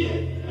we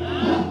get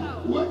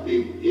what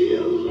it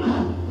is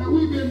that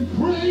we've been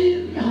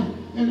praying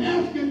and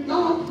asking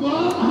God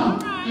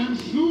for. And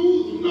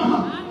soon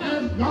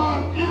as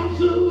God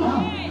answers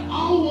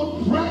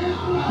our prayer,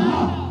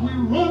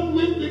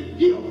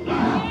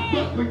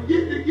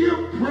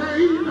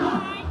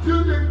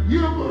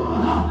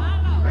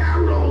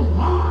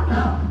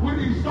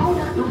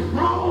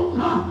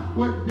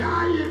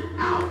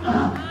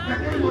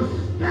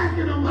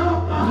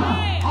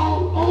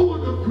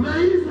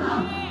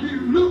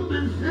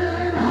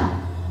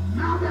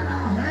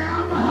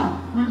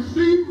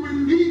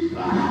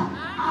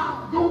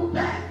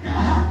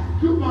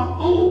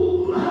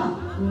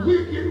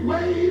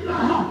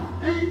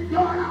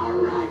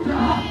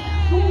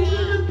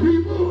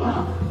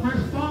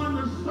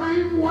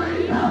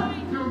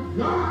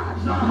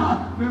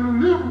 hearts,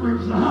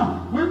 deliverance,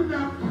 when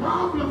their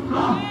problems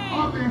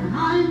are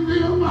behind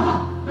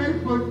them, they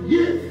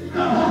forget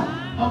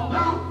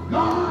about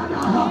God.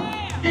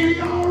 Ain't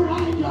it all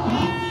right?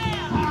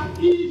 How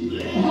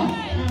easily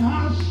and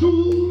how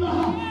soon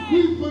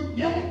we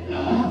forget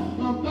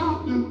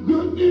about the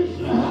goodness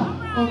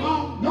of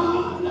our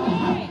God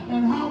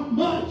and how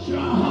much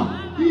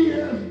He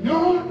has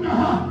done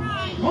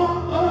for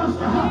us.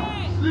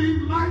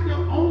 Seems like the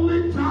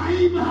only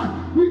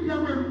time we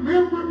can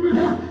remember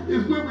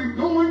is when we're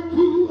going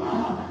through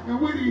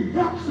and when He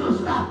helps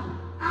us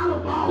out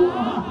of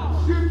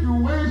our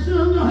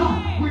situation.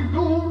 We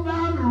go on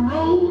down the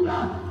road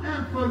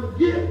and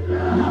forget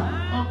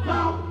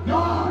about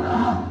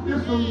God.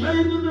 It's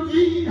amazing to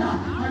me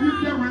how you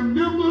can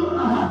remember,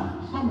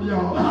 some of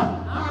y'all,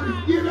 how to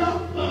get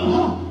up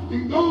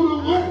and go to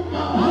work.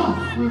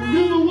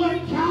 Remember what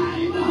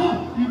time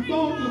you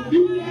go to be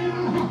there.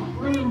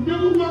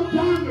 Remember what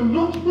time the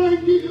lunch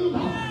break is.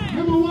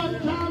 Remember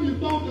what time you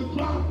go to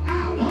clock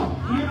out.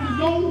 And if you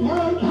don't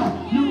work,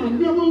 you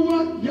remember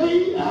what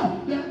day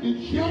that the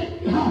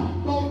check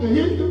goes to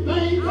hit the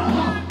bank.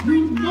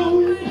 You know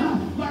it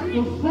like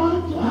the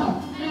front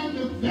and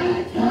the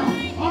back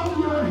of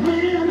your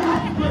head.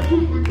 But you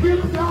forget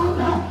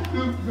about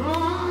the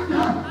God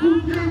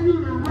who gave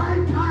you the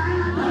right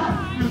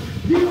time, the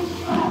skill,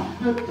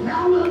 the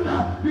talent,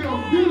 the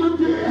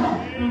ability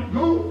to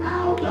go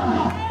out,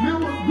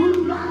 live a good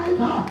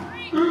life,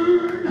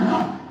 earn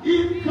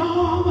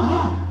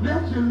income,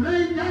 let you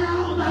lay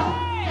down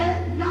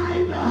at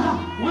night,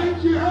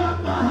 wake you up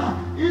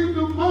in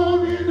the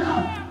morning,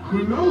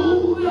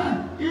 clothed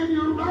in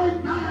your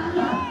right mind,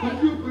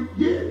 but you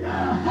forget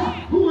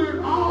who it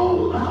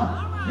all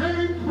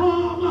came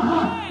from,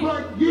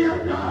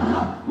 forget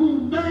who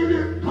made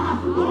it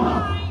possible.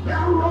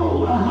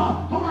 Pharaoh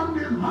hardened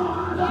his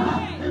heart,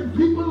 and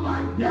people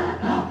like that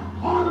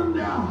harden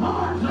their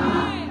hearts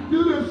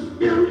to the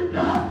Spirit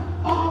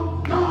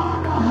of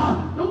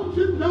God. Don't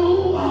you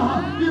know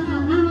if you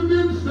really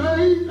been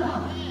saved,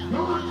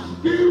 God's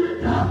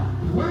Spirit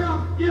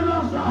dwells in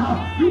us.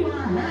 Do I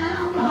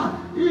have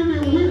any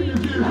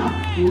witnesses?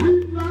 The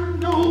reason I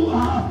know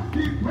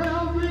He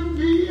dwells in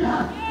me,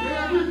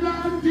 every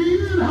time I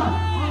did,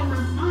 I'm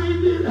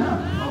reminded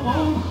of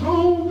old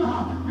songs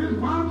His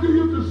mom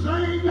used to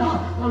sing a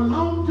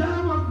long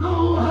time ago.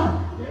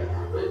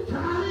 Every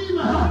time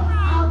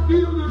I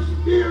feel the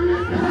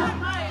Spirit,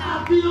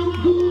 I feel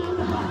good.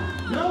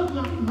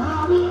 Doesn't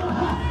matter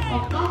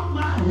about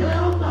my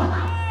health.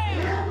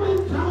 Every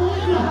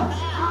time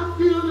I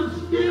feel the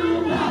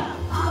Spirit,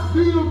 I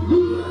feel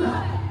good.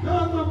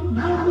 Doesn't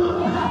matter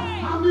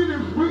how many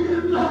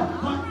friends or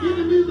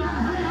enemies I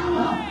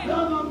have.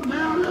 Doesn't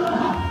matter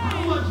how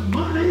much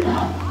money I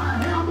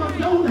have or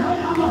don't have.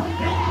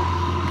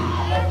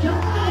 Every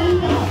time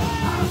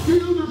I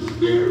feel the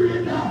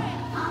Spirit,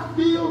 I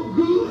feel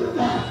good.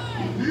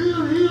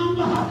 Feel Him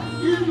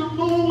in the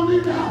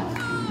morning.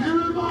 Feel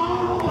Him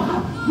all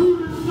through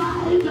the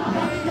night.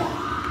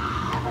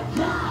 Every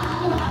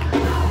time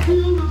I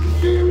feel the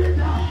Spirit,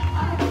 I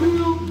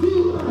feel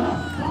good.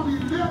 So He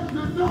lets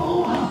me know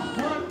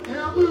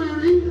whatever it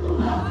is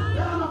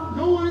that I'm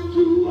going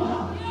to,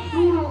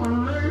 sooner or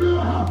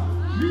later,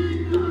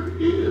 Jesus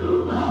is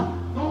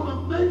gonna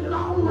make it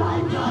all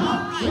right.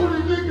 Won't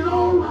He make it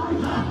all right?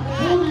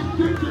 Won't He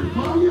fix it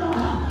for you?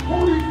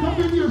 Won't He come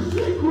in your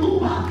sick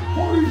room?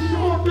 Won't He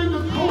show up in the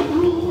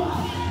courtroom?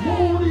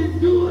 Won't He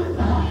do it?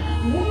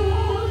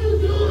 Won't He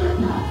do it?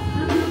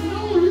 If you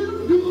know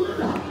He'll do it,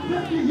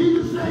 let me hear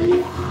you say,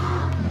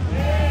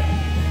 yeah.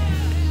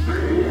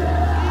 Say,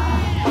 yeah.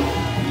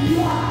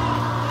 Yeah.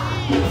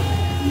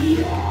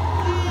 Yeah.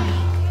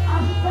 I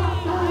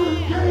stopped by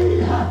today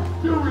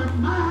to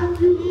remind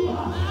you,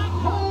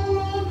 hold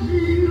on,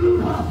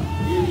 Jesus,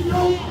 in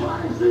your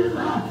crisis.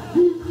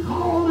 He's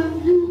calling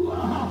you.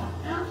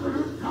 Answer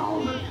His call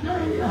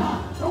today.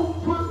 Don't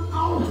put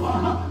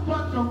off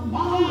but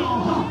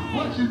tomorrow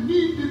what you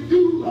need to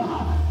do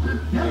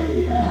today.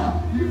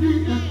 You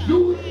need to do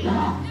it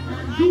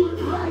and do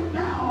it right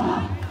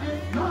now.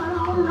 Ain't God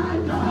all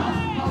right?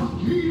 Because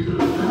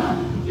Jesus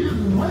is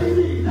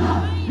waiting.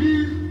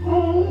 He's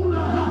on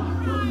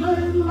the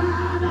main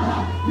line.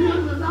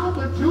 Here's an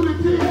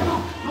opportunity.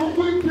 Don't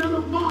wait till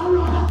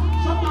tomorrow.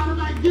 Somebody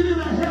might get in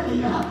ahead of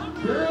you.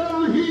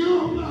 Tell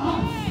Him.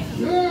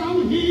 Tell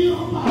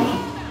Him.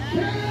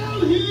 Tell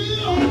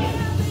Him.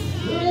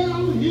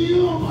 Tell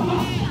Him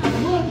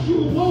what you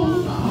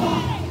want.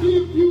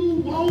 If you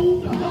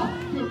want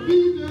to be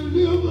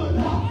delivered,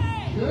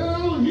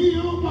 tell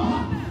Him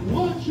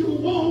what you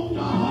want.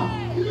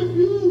 If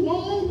you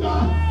want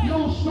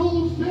your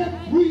soul set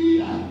free,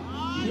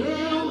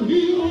 tell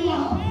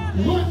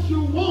Him what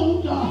you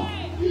want.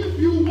 If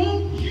you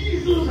want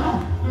Jesus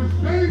to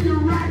save you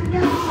right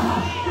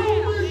now,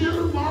 don't wait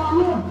till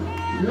tomorrow.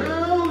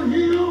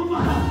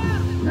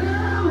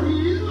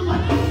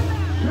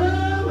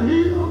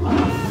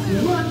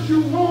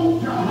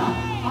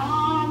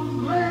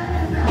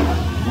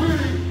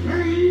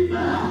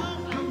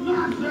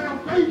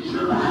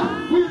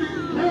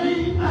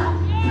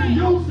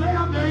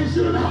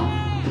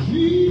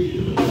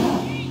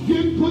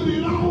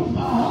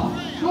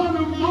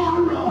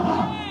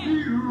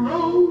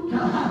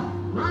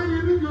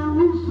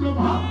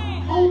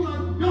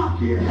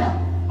 donkey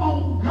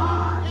on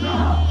God's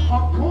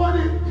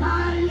appointed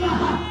time.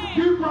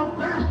 His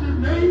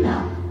procrastinate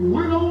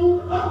went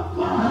on up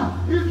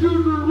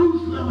into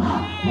Jerusalem,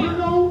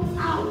 went on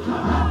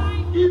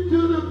out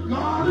into the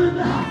garden,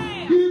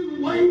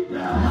 didn't wait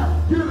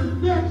till the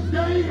next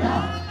day.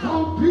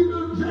 So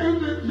Peter,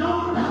 James, and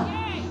John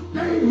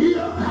stay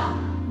here,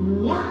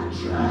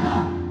 watch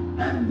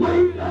and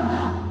wait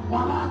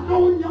while I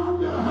go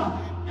yonder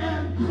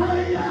and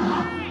pray.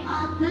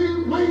 I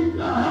can't wait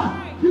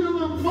till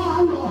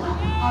tomorrow.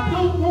 I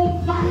don't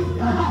want fight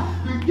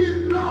to get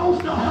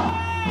lost.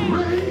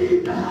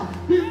 Prayed,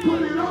 didn't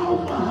put it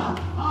off.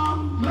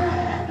 I'm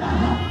glad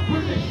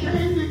when they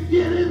came to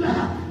get it,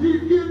 he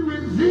didn't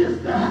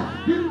resist,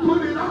 didn't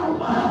put it off,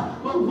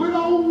 but went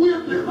on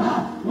with him,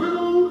 went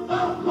on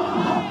up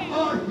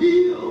a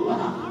hill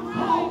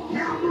called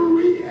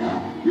Calvary,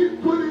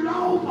 didn't put it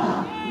off,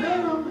 let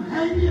him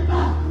hang it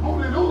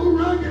on an old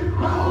rugged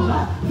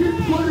cross,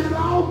 didn't put it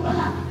off.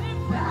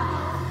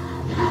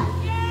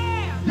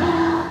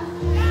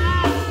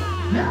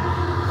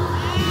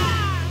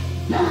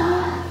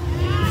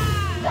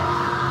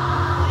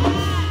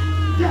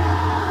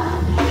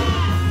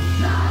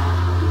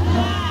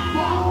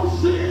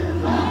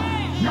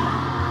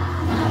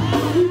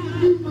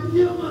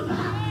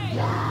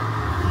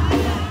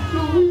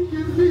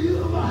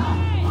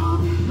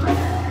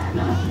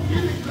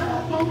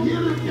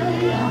 Here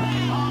today,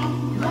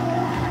 I'm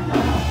glad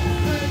that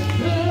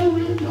there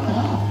is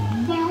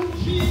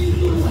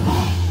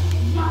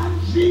my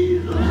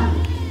Jesus,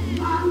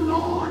 my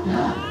Lord,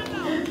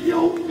 and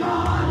your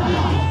God,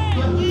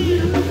 the lily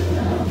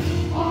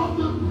of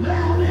the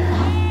valley,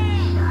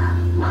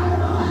 shine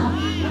brighter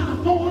than the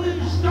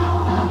morning star.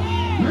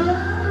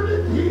 There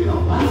is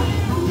him,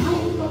 the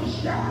rose of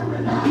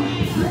Sharon, there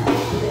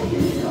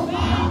is him,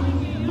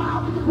 my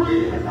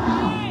friend,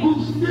 who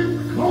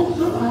sticks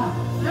closer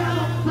than a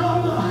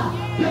brother,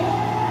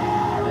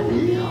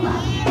 buried him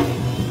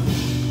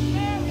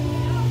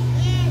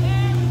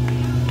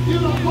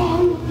in a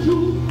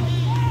multitude.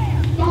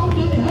 Thought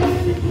they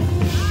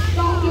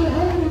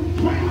had him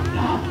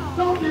trapped,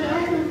 thought they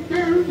had him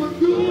buried for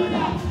good,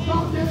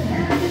 thought they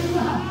had him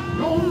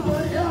gone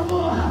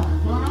forever.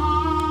 But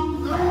I'm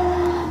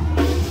glad.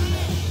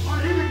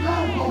 Are any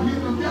glad for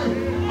here today?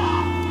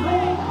 I'm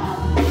glad.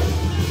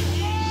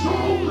 So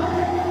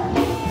glad.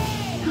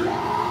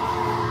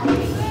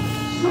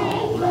 So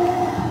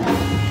glad,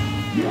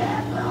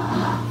 yeah,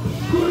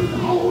 couldn't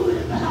hold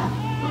it, the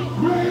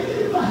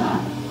grave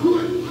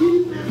couldn't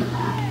keep it.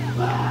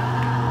 I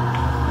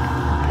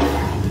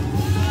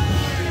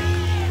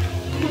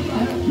wish I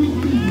had two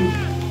believers.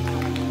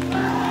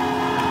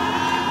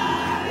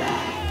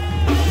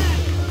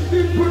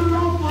 Didn't put it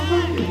off for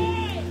Monday.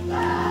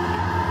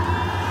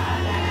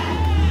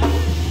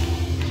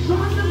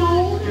 Sunday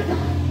morning,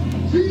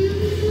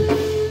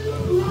 Jesus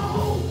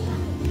rose.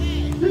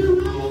 He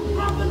rose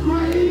from the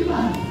grave,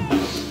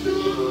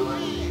 stood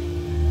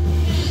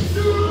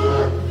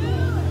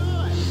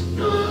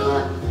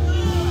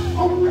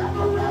on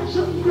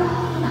resurrection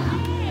ground,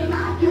 and I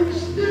can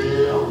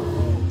still,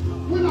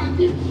 when I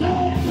get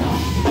sad,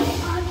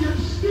 I can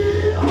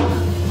still,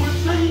 when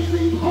things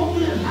seem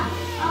hopeless,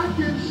 I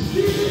can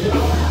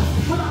still,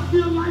 when I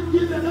feel like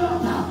giving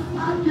up,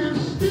 I can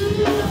still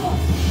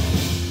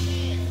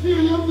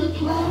hear him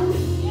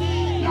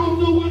declaring. Y'all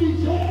know what he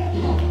said?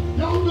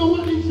 Y'all know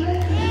what he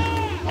said?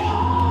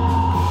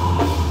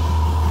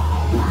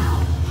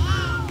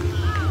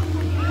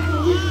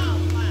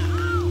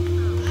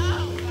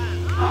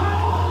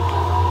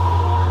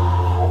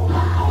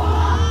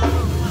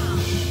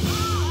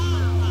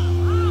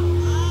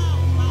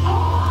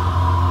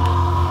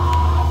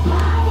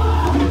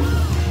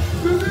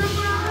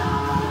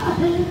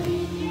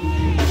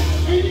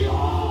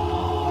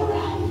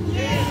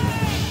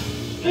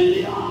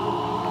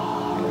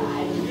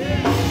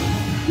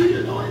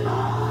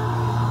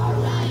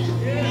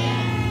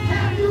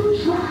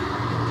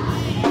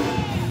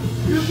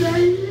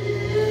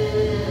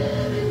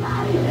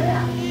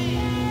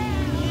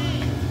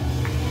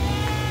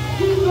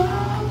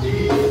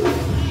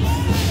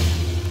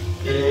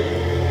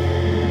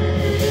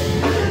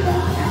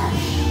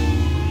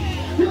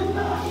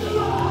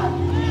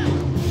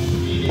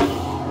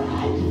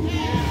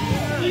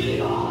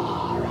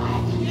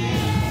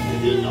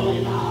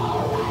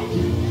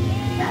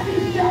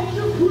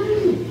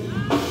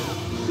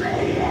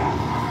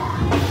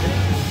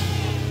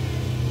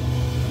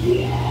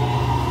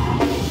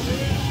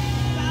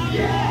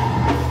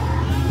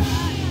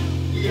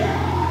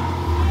 Yeah.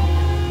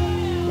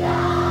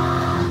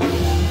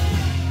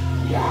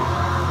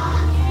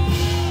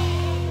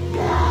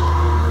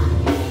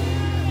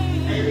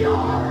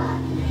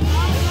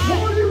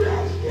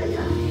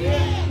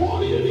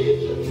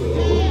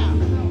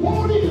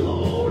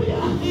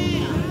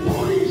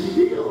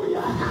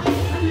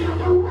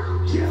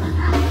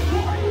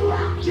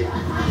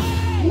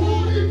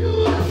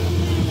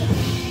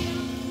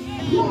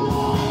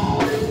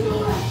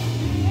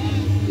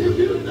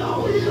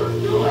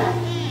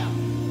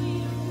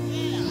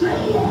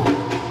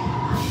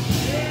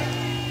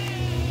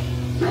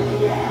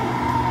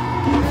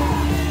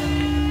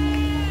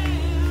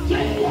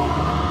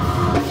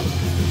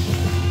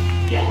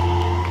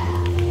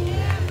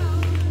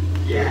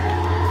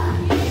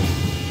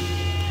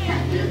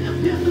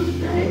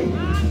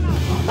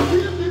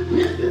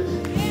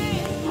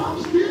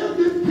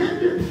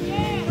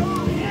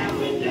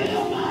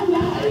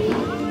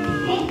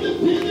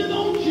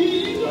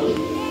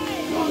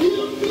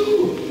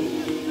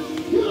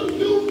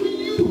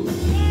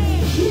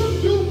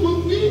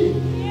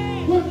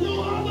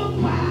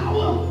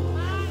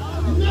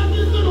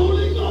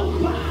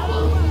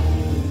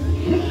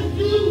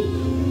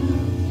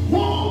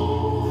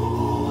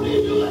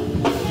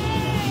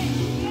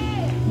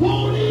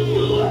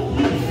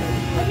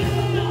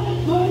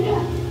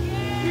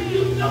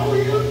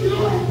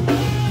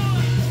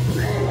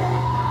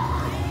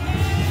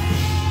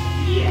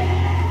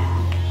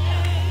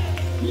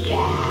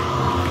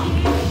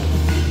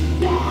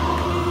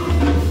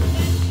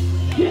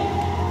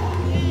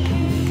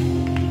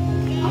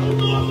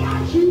 more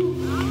about you.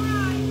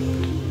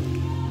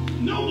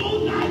 No more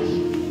nights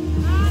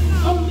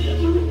of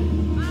misery.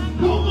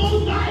 No more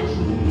nights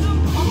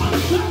of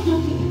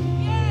uncertainty.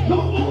 No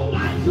more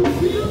nights of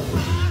fear.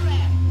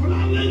 When I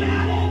lay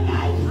down at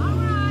night,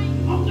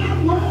 I'm not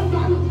worried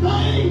about a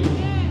thing.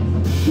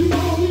 See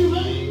all these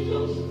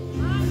angels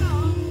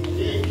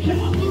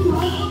encamped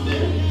around me.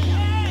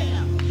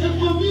 And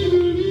for me to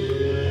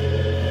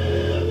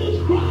live is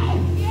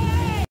Christ.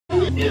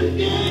 It's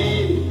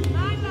gain.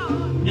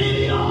 Ain't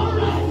it all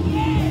right?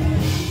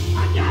 I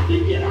got to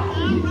get out of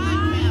here.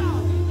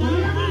 But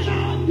every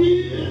now and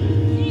then,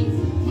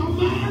 my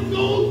mind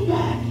goes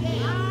back.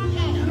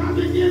 And I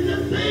begin to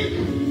think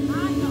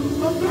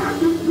about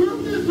the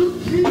goodness of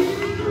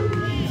Jesus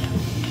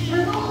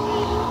and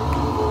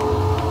all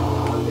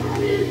that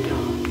He's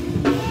done.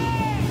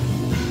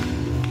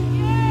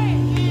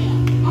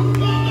 I don't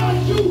know about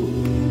you.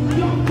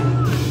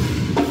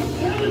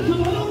 Edison,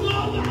 I don't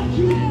know about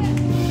you.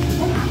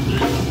 But I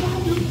think about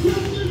the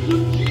goodness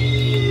of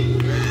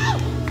Jesus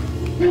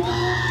and all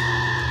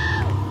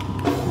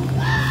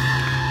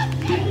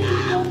that He's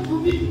done for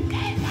me.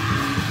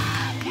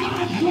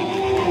 My soul.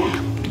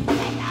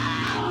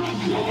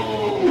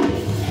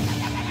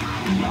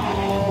 My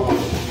soul.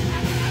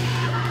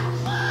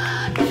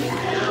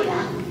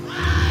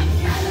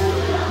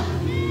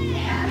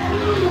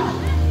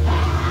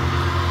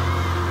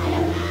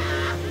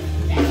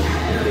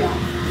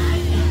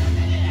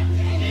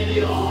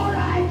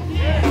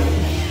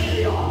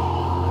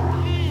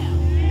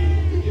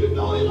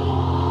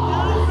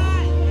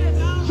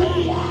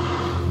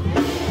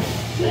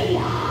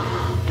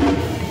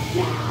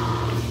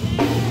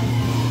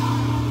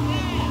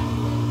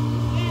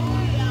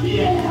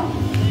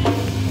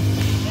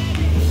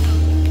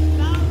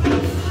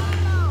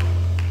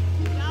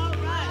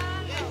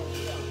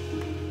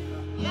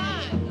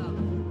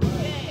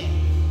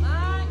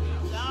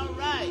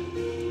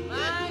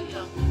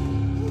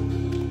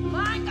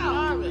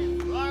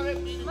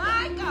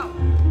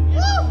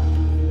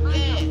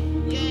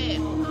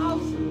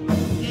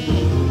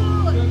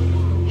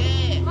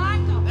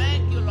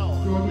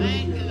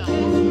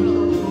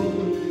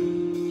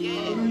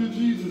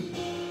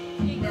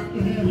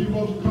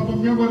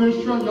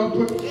 Y'all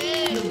put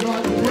your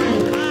God to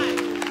praise.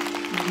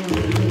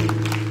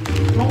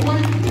 Don't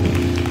wait.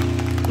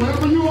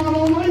 Wherever you are,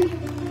 don't wait.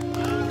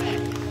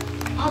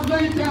 I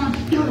laid down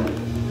still.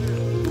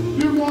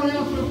 Didn't want to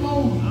answer the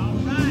phone.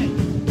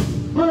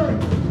 Hurry.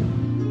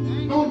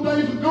 Those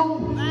days are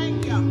gone.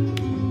 Thank you.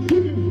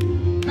 You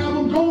can have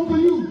them gone for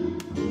you.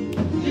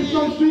 It's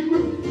no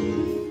secret.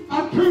 I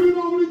turn it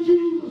over to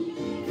Jesus.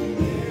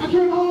 I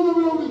turn all of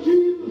it over to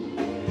Jesus.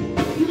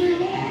 You need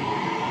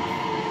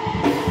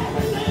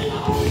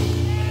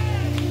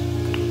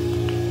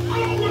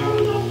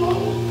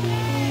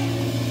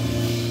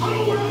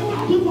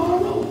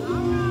tomorrow.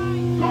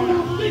 God,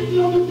 I'm thinking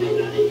of the thing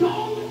that He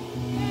called me.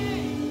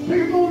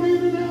 Take on in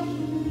and out.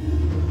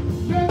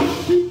 Let the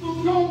people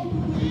go.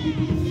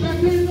 That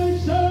they may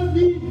serve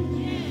me.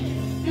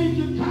 Ain't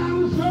you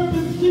tired of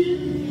serving sin?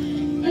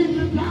 Ain't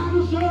you tired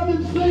of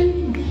serving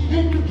Satan?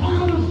 Ain't you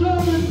tired of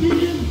serving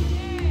sin?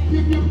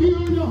 If you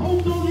build your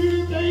hopes on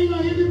anything or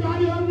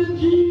anybody other than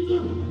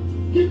Jesus,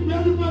 get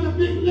ready for the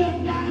big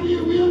left down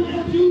here. We'll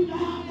let you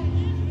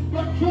down.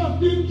 But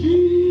trust in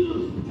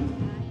Jesus.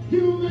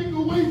 He'll make a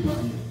way for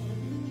you.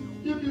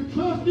 If you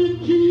trust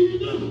in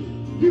Jesus,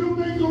 He'll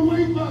make a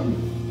way for you.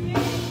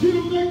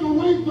 He'll make a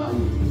way for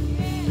you.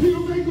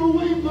 He'll make a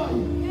way for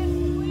you.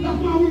 That's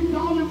why we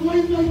call Him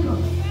Waymaker.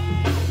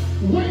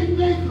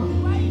 Waymaker.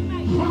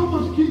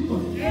 Promise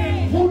keeper.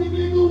 Won't He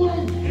make a way?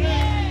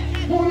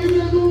 Won't He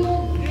make a way?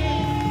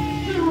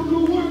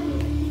 Miracle worker.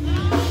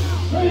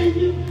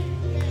 Savior.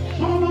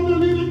 Son of the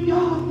living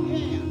God.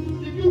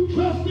 If you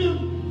trust Him,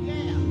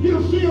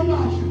 He'll see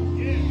about you.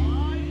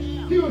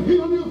 He'll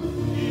heal you.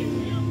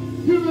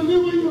 He'll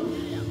deliver you.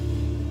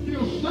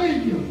 He'll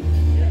save you.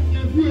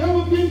 If you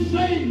ever been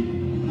saved,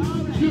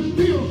 you're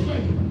still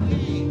saved.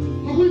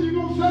 But when you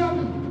gonna serve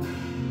Him?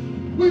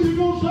 When you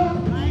gonna serve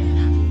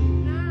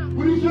Him?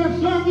 When He said,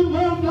 servant,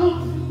 well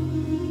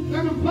done,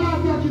 that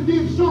implies that you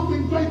did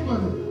something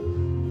faithfully.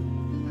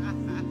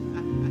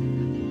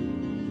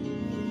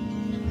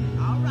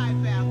 All right,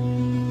 Pastor.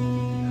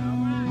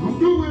 I'm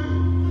through with it.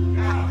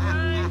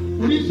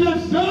 When He said,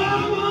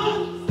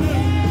 servant,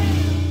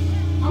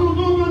 I don't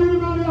know about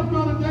anybody else,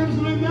 Brother Davis,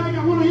 and back. I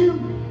want to hear him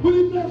when He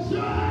said,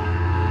 servant.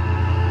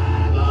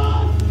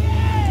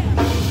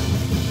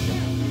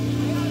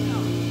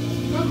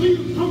 That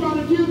means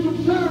somebody gives some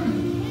service.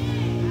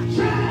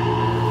 Servant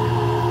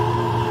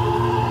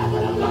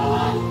of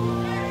God.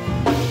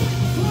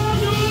 Well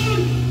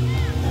done.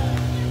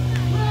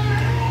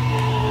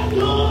 Well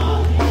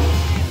done.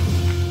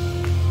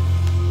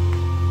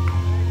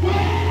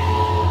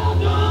 Well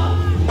done.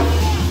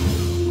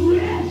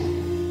 Rest.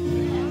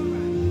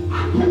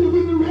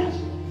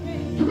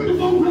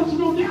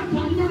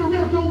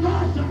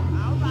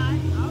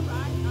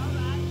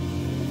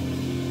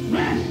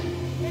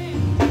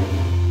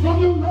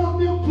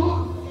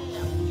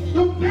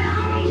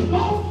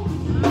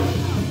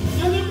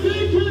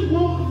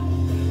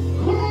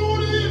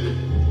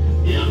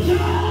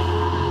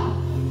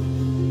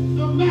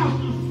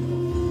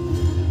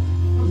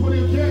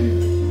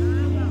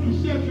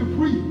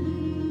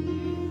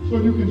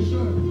 he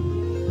served.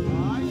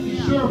 Oh, He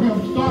yeah. served him,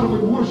 started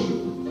with worship. Oh,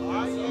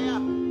 yeah.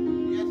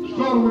 Yes, Lord.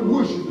 Started with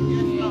worship. Yes,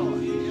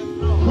 Lord. Yes,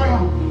 Lord.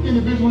 Prayer,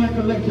 individually and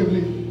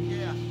collectively.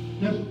 Yeah.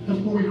 That's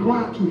when we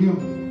cry to him.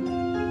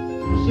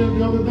 I said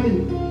the other day,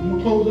 I'm going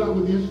to close out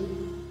with this.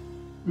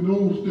 With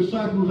those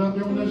disciples out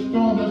there on that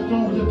storm was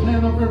just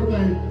tearing up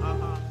everything.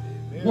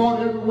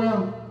 Water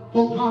everywhere,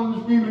 folks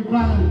hollering, screaming, and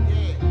crying.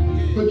 Yeah.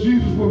 But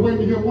Jesus was waiting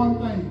to hear one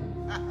thing.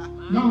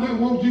 None of that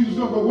woke Jesus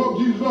up, but woke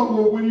Jesus up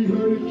was when he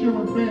heard his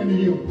children praying to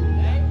him.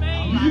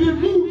 Amen. He didn't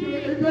move to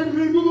it, he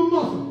didn't move a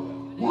muscle.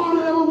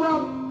 Water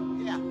everywhere,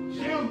 Yeah.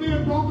 shells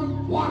being broken,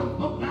 water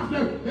up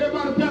downstairs,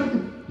 everybody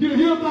panicking. He didn't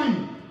hear a thing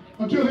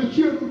until his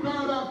children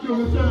cried out to him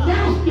and said,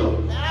 Master!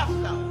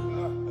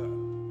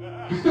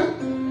 Master.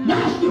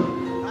 Master!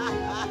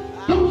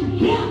 Don't you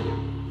care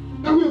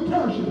that we're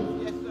perishing?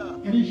 Yes, sir.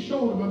 And he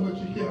showed them how much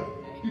he cared.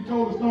 He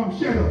told the storm,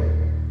 shut up,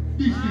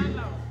 be still.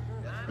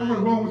 That's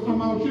what's wrong with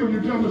some of our children.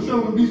 You tell them to shut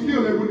up and be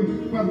still, they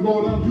wouldn't try to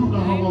go down juke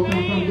down all the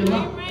time trying to get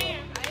out. Amen.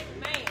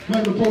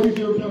 Like the police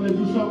every time they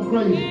do something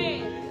crazy.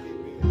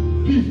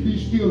 Amen. Peace be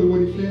still is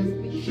what he said.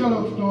 Shut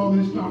up, storm,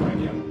 and stop right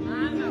there. I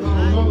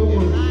Another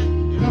word.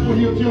 That's what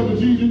he'll tell the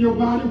disease in your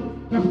body.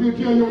 That's what he'll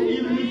tell your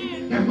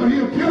enemies. That's what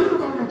he'll tell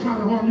everybody that's trying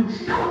to harm you.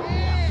 Shut up.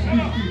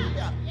 Be still.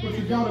 But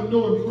you gotta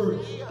know it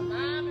first.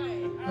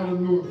 Gotta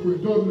know it first.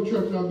 Those in the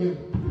church out there,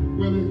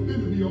 well, it's been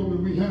to be open.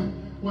 We have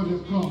what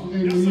has come.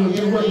 Amen. You've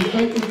been working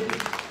faithfully.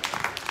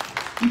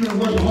 You've been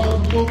working hard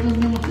for 14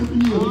 minutes, 50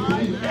 years.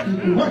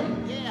 You've been working.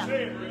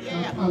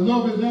 Yeah. I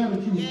love his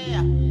attitude.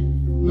 Yeah.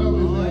 Love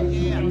his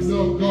attitude. He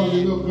loves God. He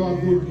loves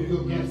God's word. He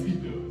loves God's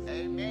people.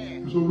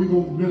 Amen. So we're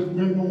going to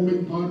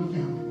make part of the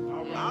family.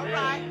 All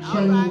right. All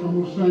Sing, right. I'm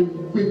going to sing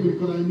quickly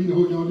because I didn't mean to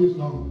hold y'all this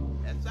long.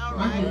 That's all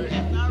right.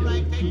 That's all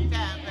right. Take your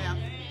time,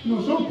 Pastor. You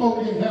know, some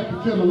folks get happy to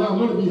tell a lie.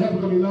 Others be happy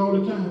because they lie all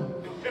the time.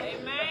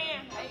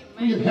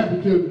 We get happy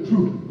to tell the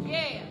truth.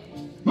 Yeah.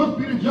 Must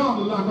be the job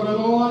to lie because that's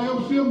all I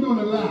ever see them doing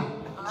is lie.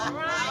 All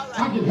right.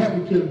 I get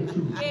happy telling the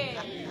truth.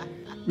 Yeah.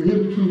 But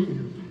here's the truth is.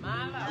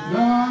 My Lord.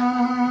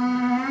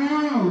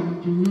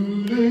 Down to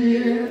the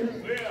end.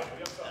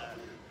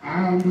 I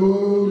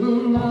know the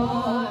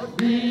Lord's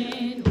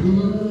been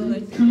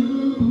good to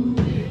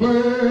me.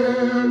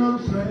 Well, I'm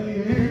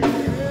saying,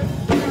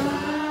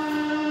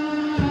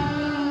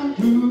 down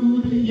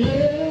to the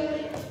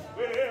end.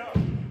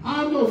 I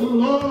know the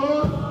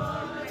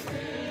Lord's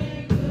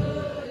been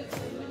good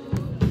to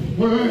me.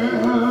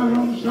 Well,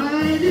 I'm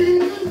singing,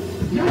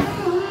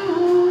 down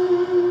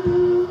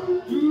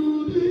to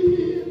the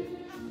end.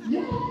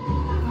 Yeah, I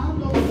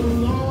know the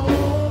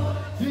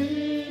Lord's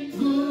been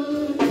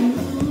good to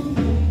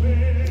me.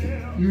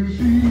 You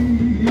see,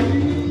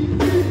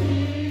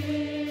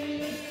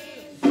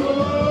 so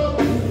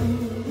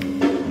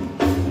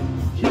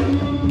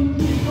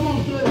come on,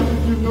 say it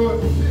if you know it.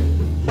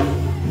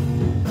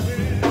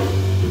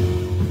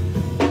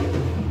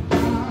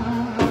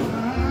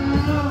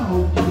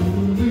 Down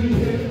to the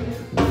end.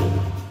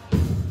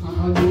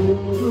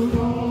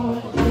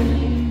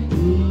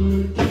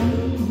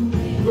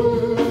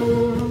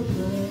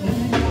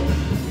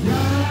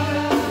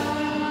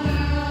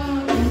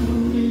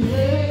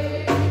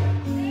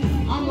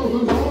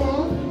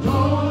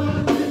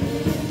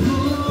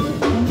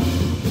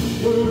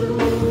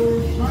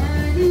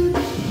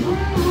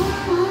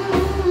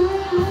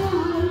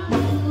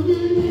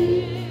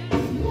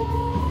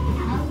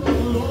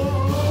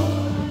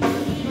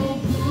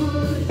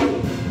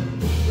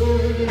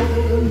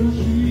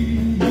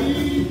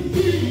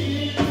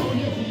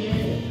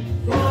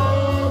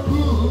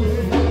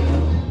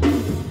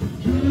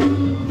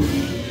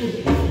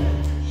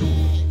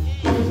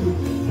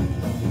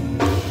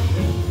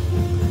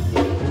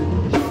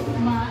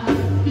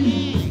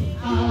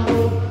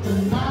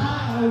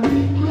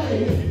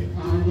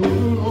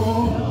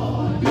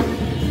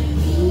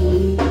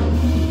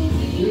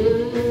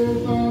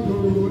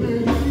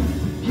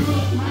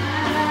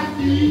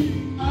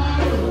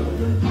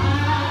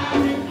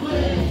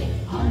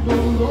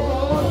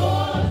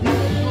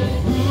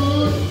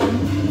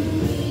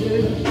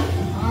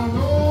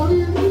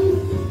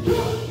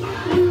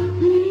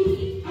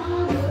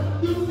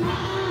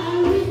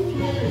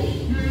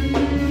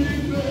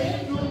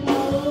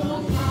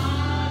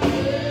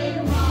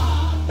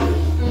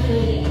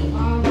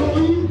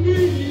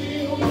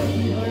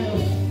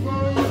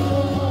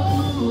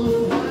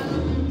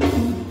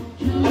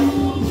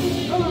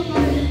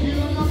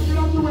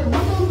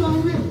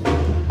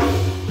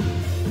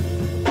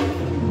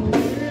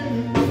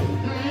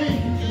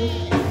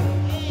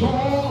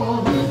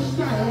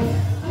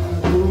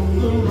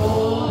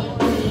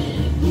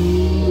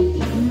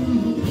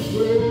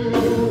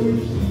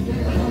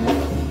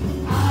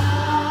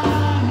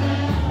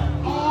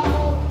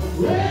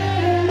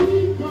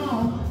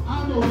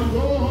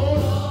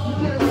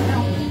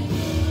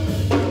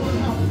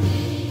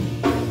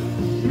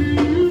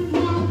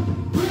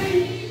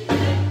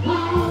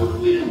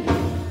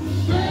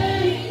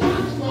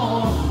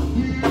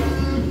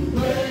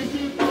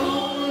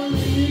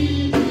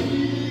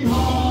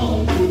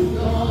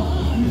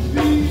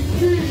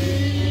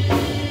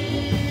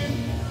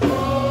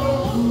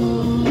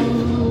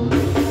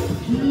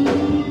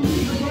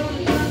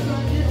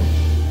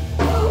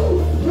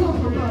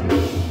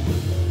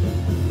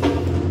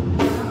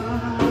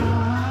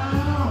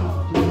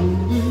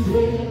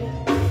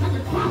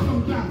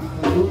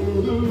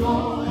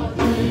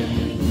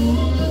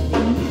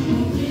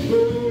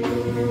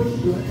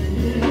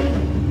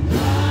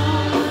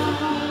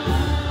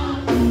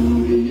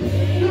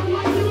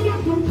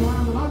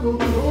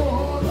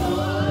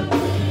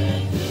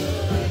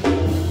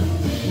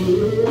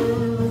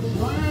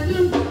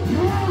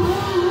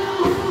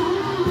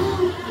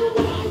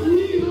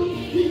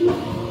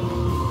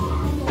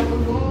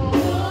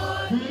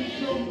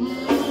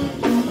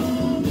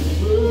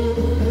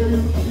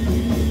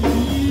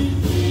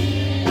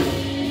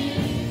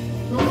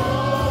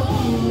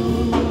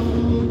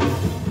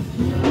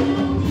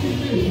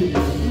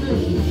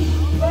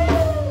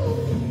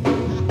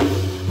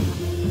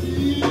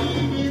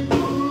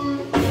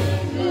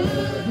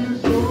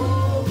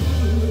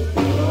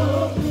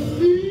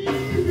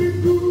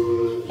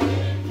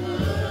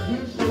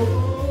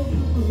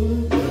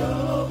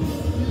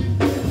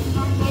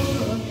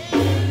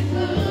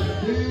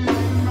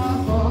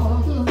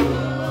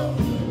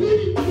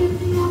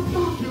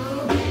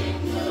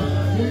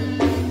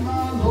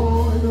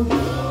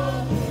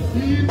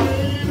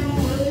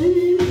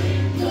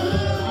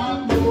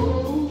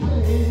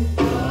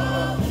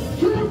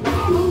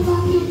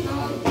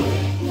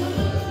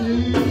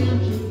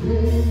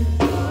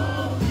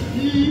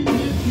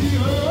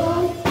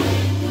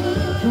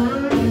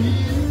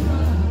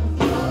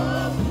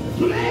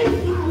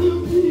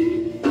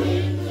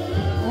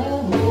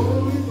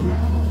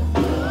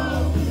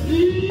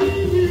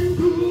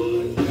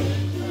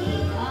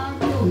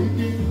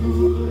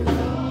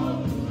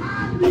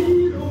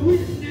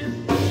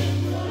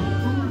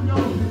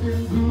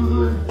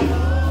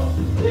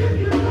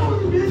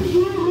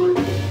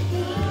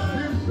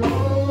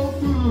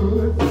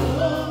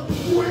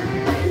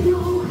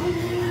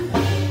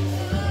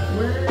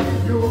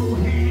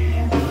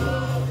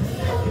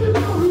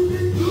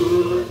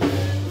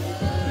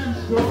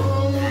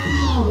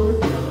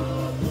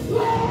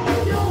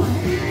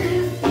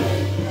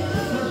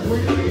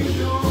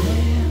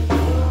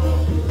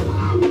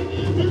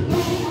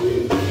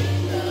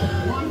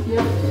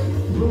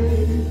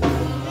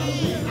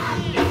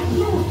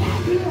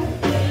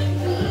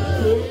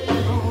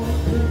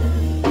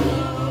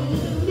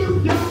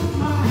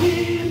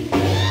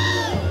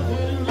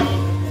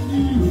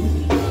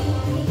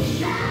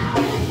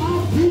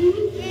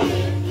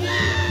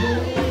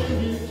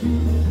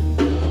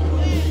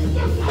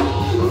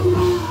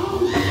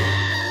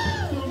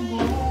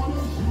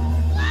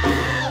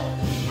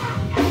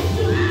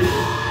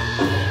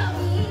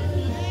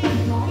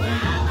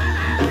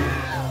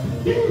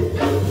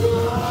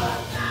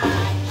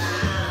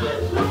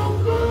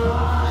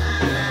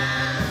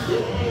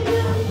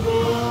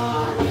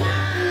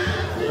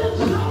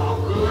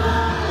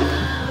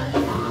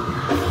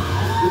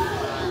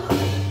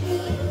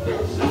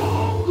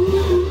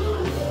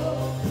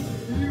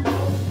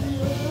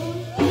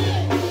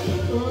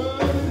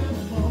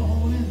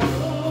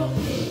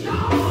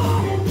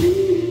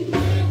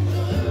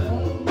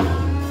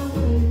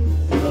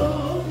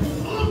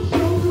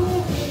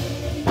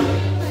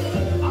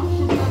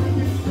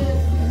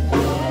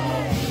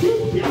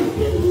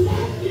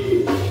 Just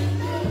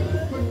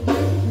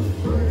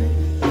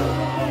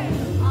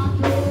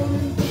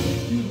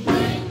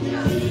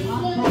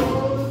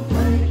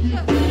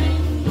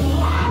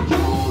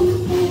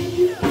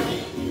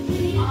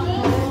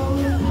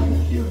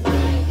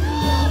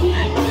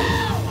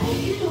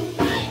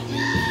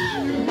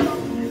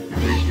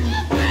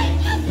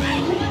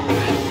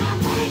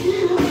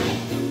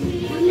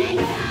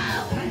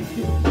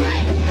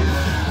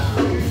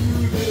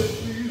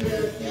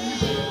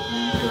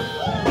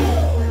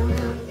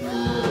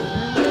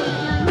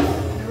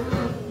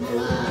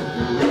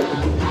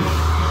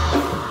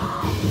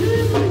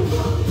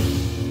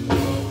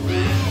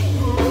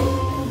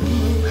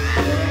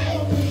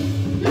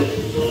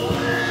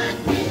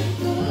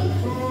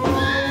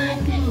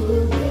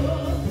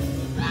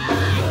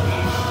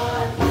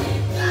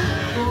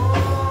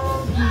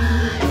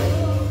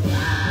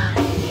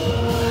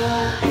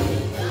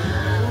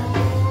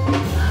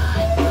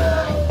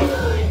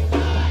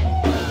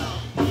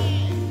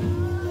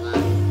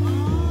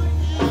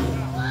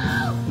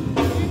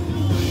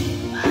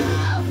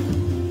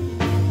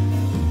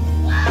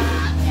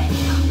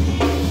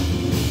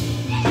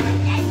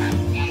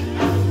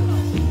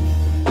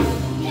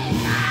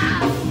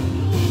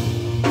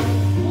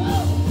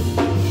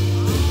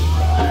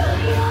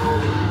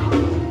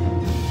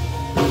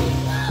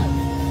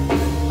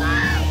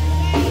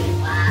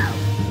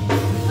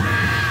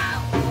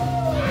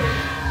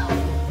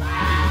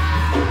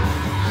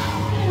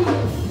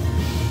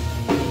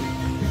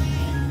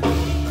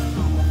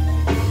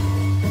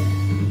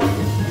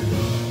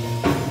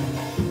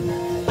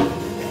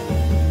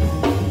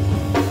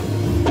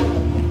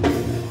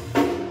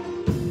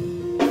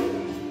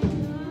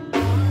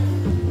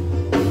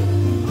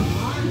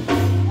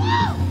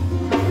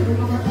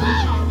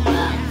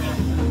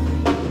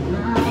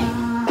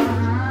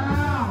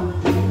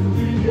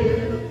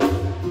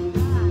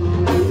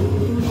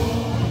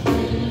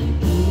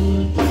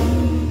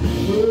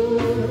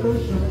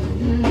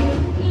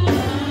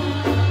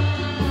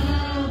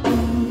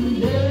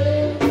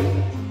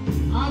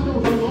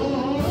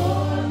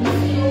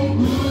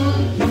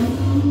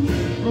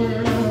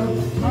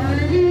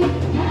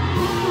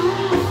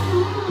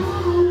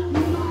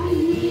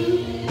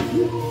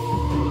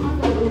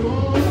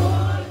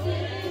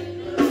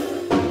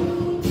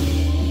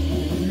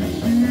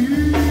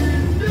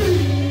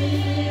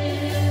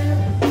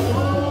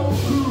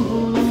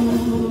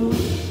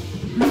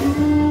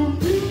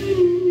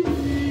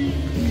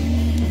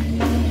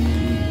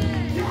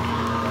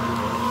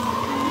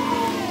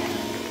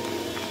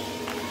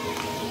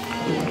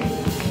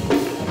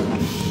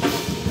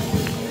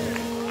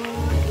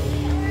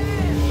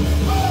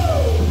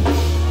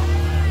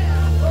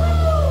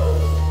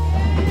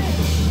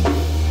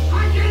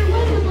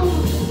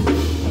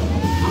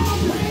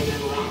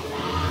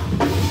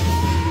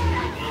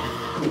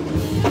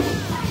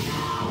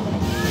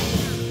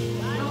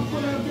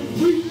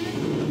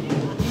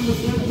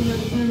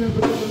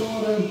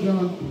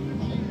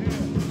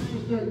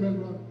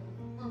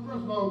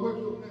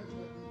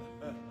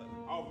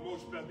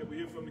respect that we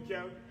hear from the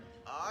county.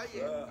 Oh,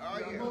 yeah. Oh,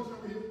 Got a yeah. motion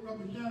over here from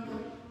the county.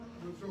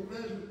 With your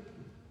pleasure.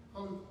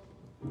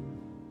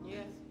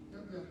 Yes.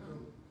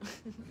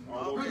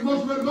 All Make a those-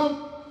 motion, ready to vote?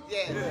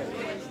 Yes.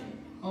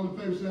 All in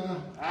favor, say aye.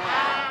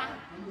 Ah.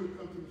 I'm going to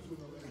come to the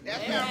sooner or later.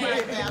 That's all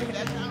right, Pastor.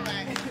 That's all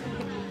right.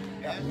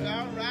 That's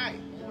all right.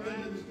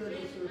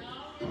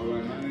 All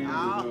right, my name is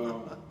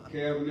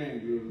Calvin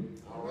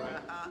Andrews. All right.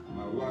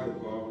 My wife,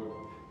 Barbara,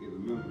 is a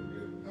member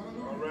here.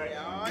 All right.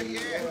 Oh,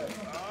 yeah.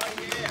 Oh,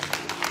 yeah.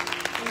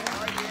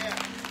 Oh, yeah.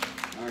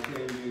 I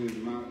came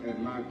in at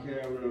my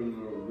carrier on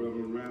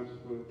Reverend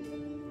Ransford.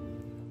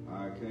 I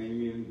came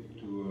in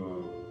to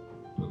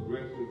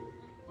Progressive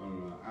on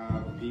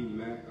IV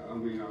Mac.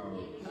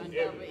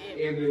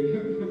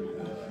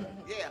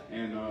 Yeah.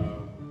 And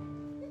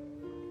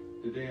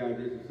today I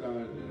just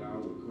decided that I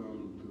would come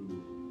to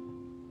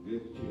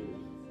this church.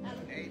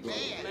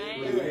 Amen.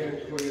 For the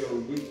last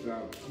 12 weeks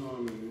I've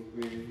come and it's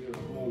been here a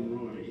home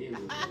run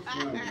every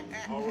Sunday.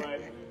 All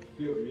right.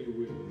 Filled me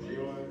with the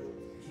joy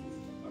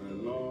of the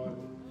Lord.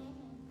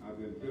 I've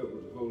been filled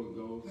with the Holy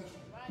Ghost.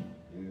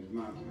 And it's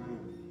my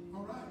time.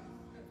 All right.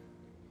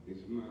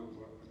 It's my time.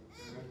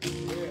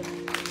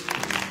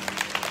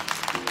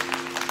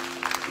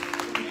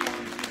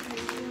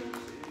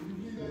 You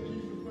believe that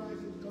Jesus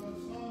Christ is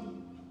God's Son?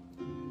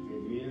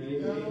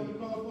 Amen. Died on the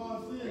cross for our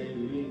sins.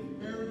 Amen.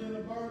 Buried in a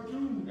borrowed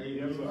tomb.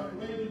 Amen.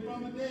 Raised from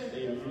the dead.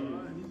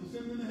 Amen. And he's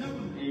ascended into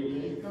heaven.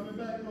 Amen. He's coming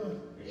back for us.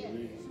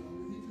 Amen.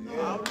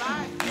 All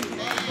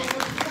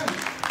right.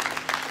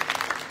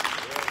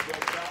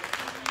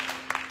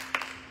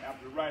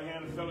 After the right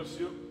hand of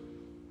fellowship,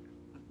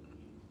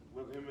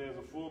 with him as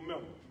a full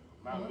member.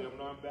 Mount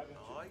Lebanon Baptist.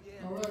 Oh,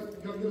 yeah. All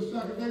right. Got to get a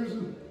second,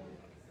 Davidson.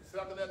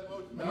 Second that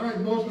motion. All right,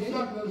 motion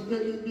second. Let us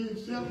take it be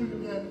accepted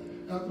and that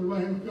after the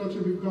right hand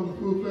fellowship, we become a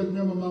full-fledged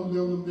member of Mount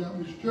Lebanon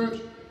Baptist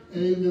Church.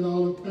 Amen.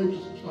 All in favor.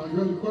 So I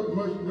heard the motion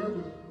ready to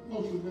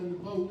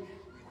vote.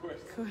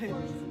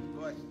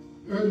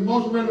 Heard the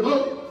motion ready to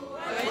vote.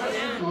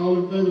 All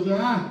in favor say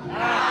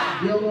aye.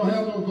 The devil don't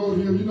have no vote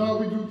here. You know how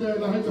we do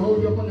things. I hate to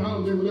hold you up on your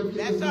holiday, but let's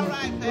That's all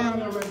right,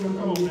 Pastor.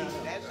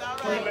 That's all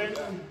right.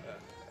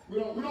 We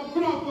don't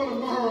put on for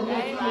tomorrow.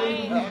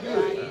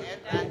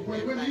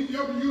 When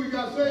Ethiopian youth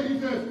got saved, he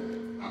said,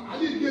 I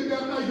need to get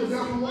down there. He said,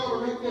 there's some water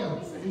right there.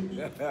 He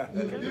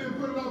didn't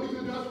put it up. He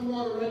said, there's some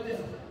water right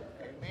there.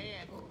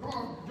 Amen. Come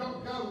on,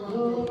 jump down.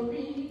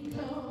 Glory,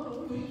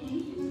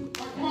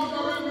 come on, go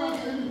right now.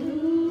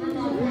 Turn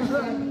out one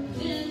side.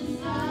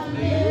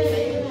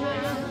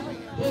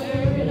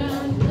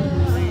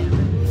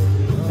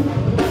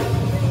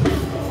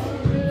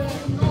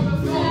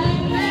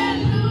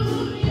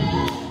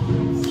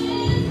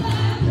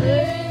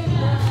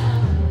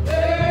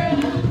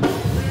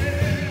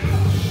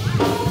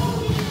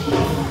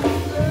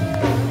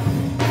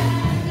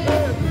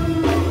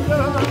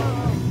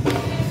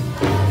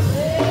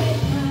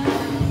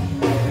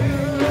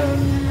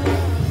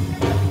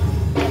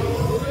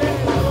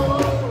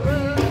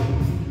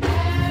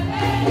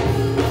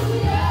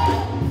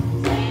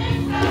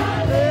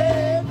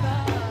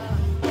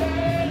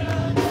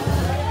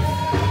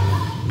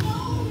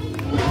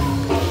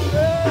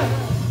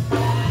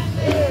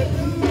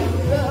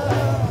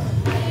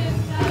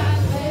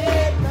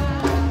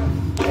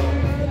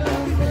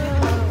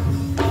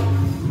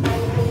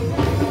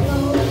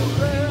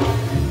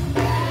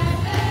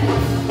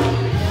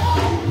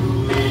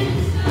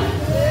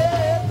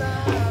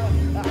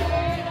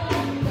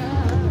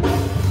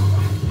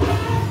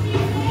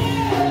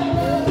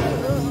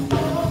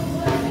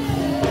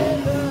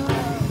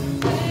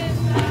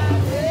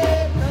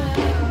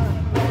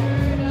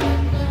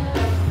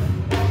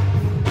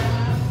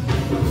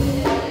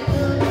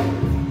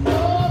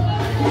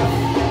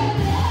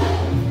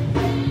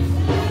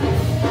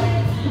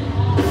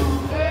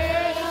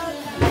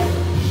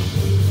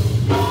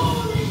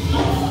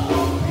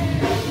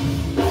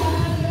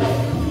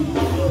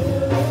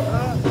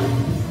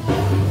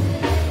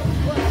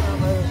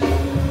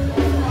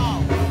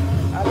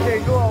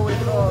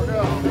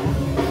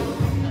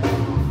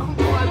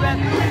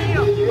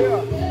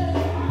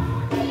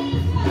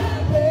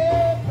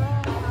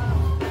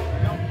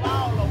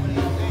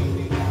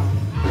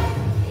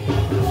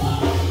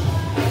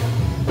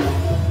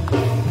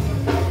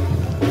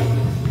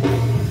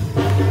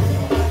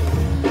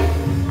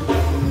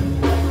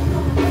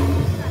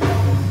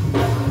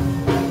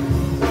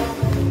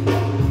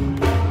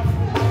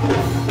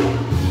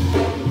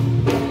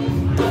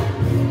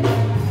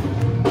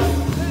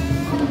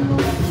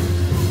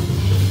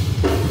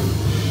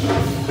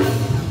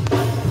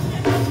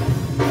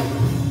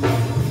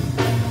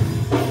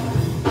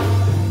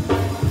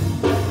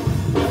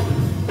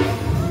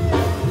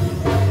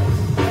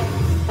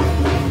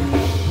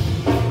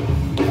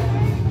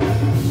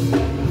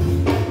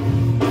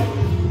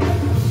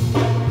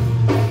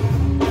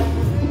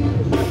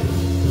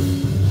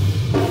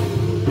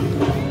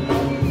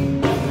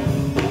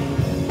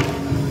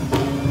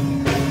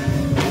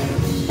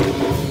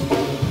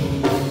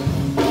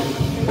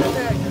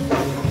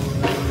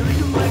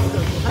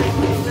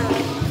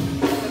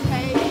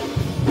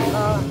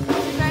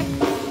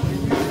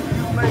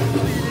 make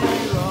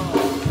CDs or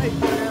make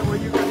that where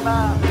you can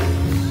buy.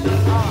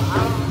 Oh,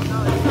 I don't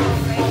know. It's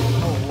okay.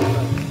 Oh,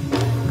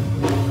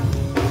 okay.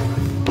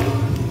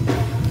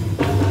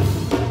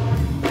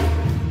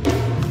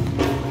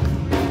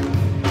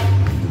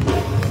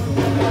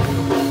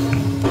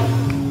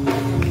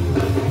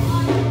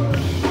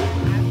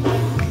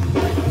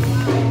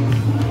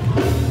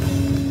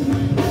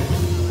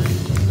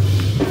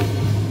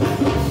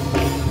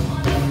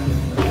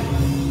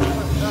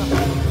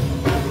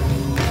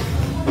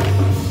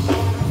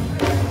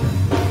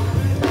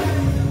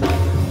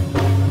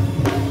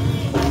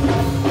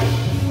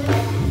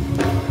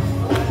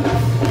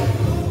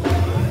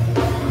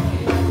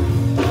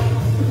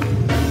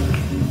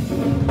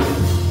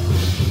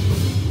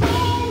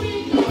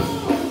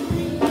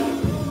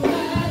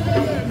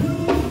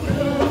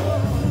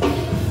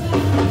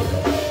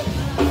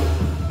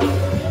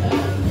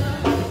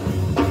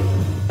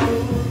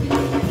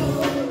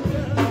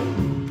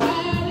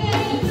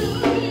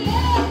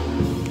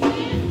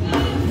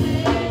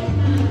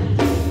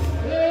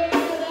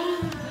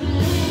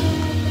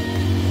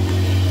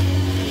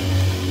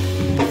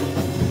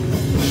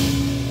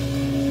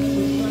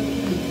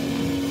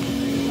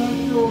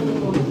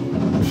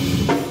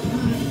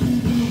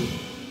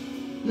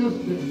 This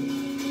day,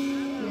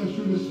 ask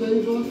you to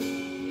save us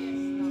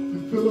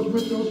and fill us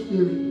with your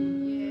spirit.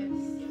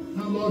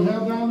 Now, Lord,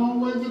 have thine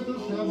own way with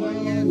us, have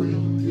thine own way.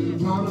 You're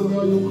the potter of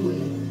your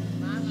clay.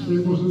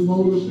 Save us and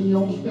mold us in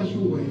your own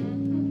special way.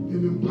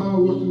 And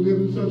empower us to live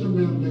in such a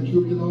manner that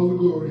you'll get all the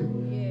glory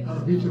out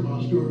of each of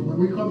our story. When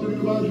we come to the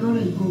end of our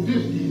journey from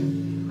this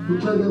end, we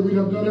pray that we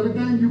have done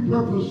everything you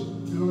purposed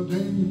and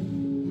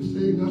ordained and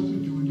saved us to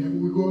do. And that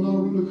when we go in our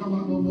room to come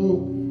out no more,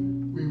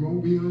 we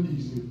won't be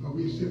uneasy. But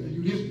we accept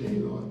you this day,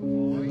 Lord,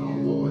 as our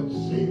Lord,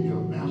 Savior,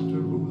 Master,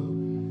 Ruler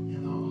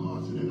in our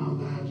hearts and in our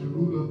lives, and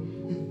ruler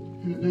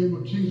in the name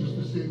of Jesus,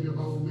 the Savior of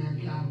all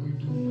mankind. We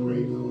do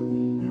pray, Lord,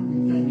 and we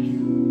thank you.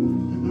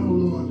 And now,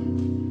 Lord,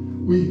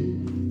 we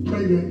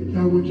pray that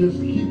thou would just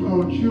keep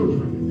our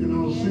children and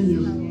our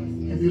seniors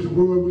in this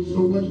world with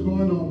so much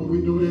going on, but we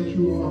know that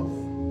you are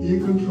in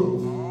control.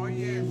 Oh,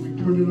 yes. We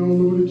turn it all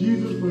over to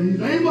Jesus, for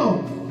he's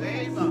able to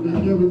Favor.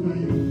 make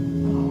everything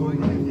all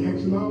right. We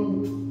ask it all.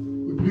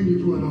 We plead you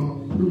for it all.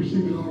 We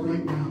receive it all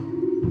right now.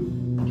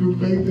 Through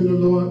faith in the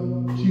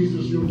Lord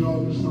Jesus, your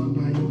daughter, son,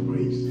 by your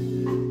grace.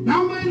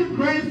 Now may the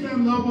grace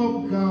and love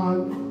of God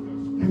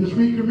and the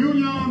sweet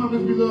communion of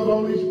his beloved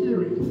Holy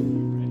Spirit,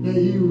 may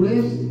he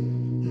rest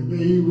and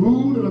may he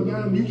rule and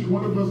abide in each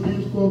one of us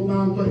henceforth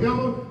now and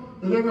forever.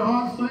 Let every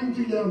heart sing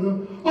together.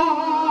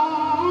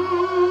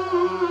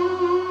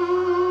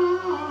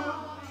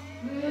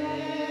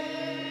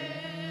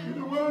 In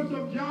the words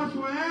of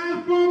Joshua,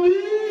 as for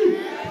me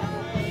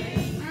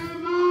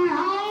and my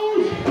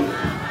house,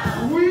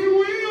 we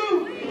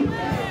will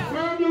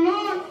serve the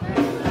Lord.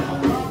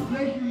 God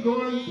bless you,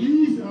 go in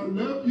peace. I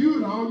love you,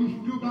 and all you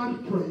should do about it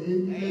is pray.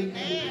 Amen.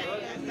 Amen.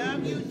 I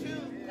love you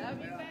too.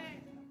 Love you back.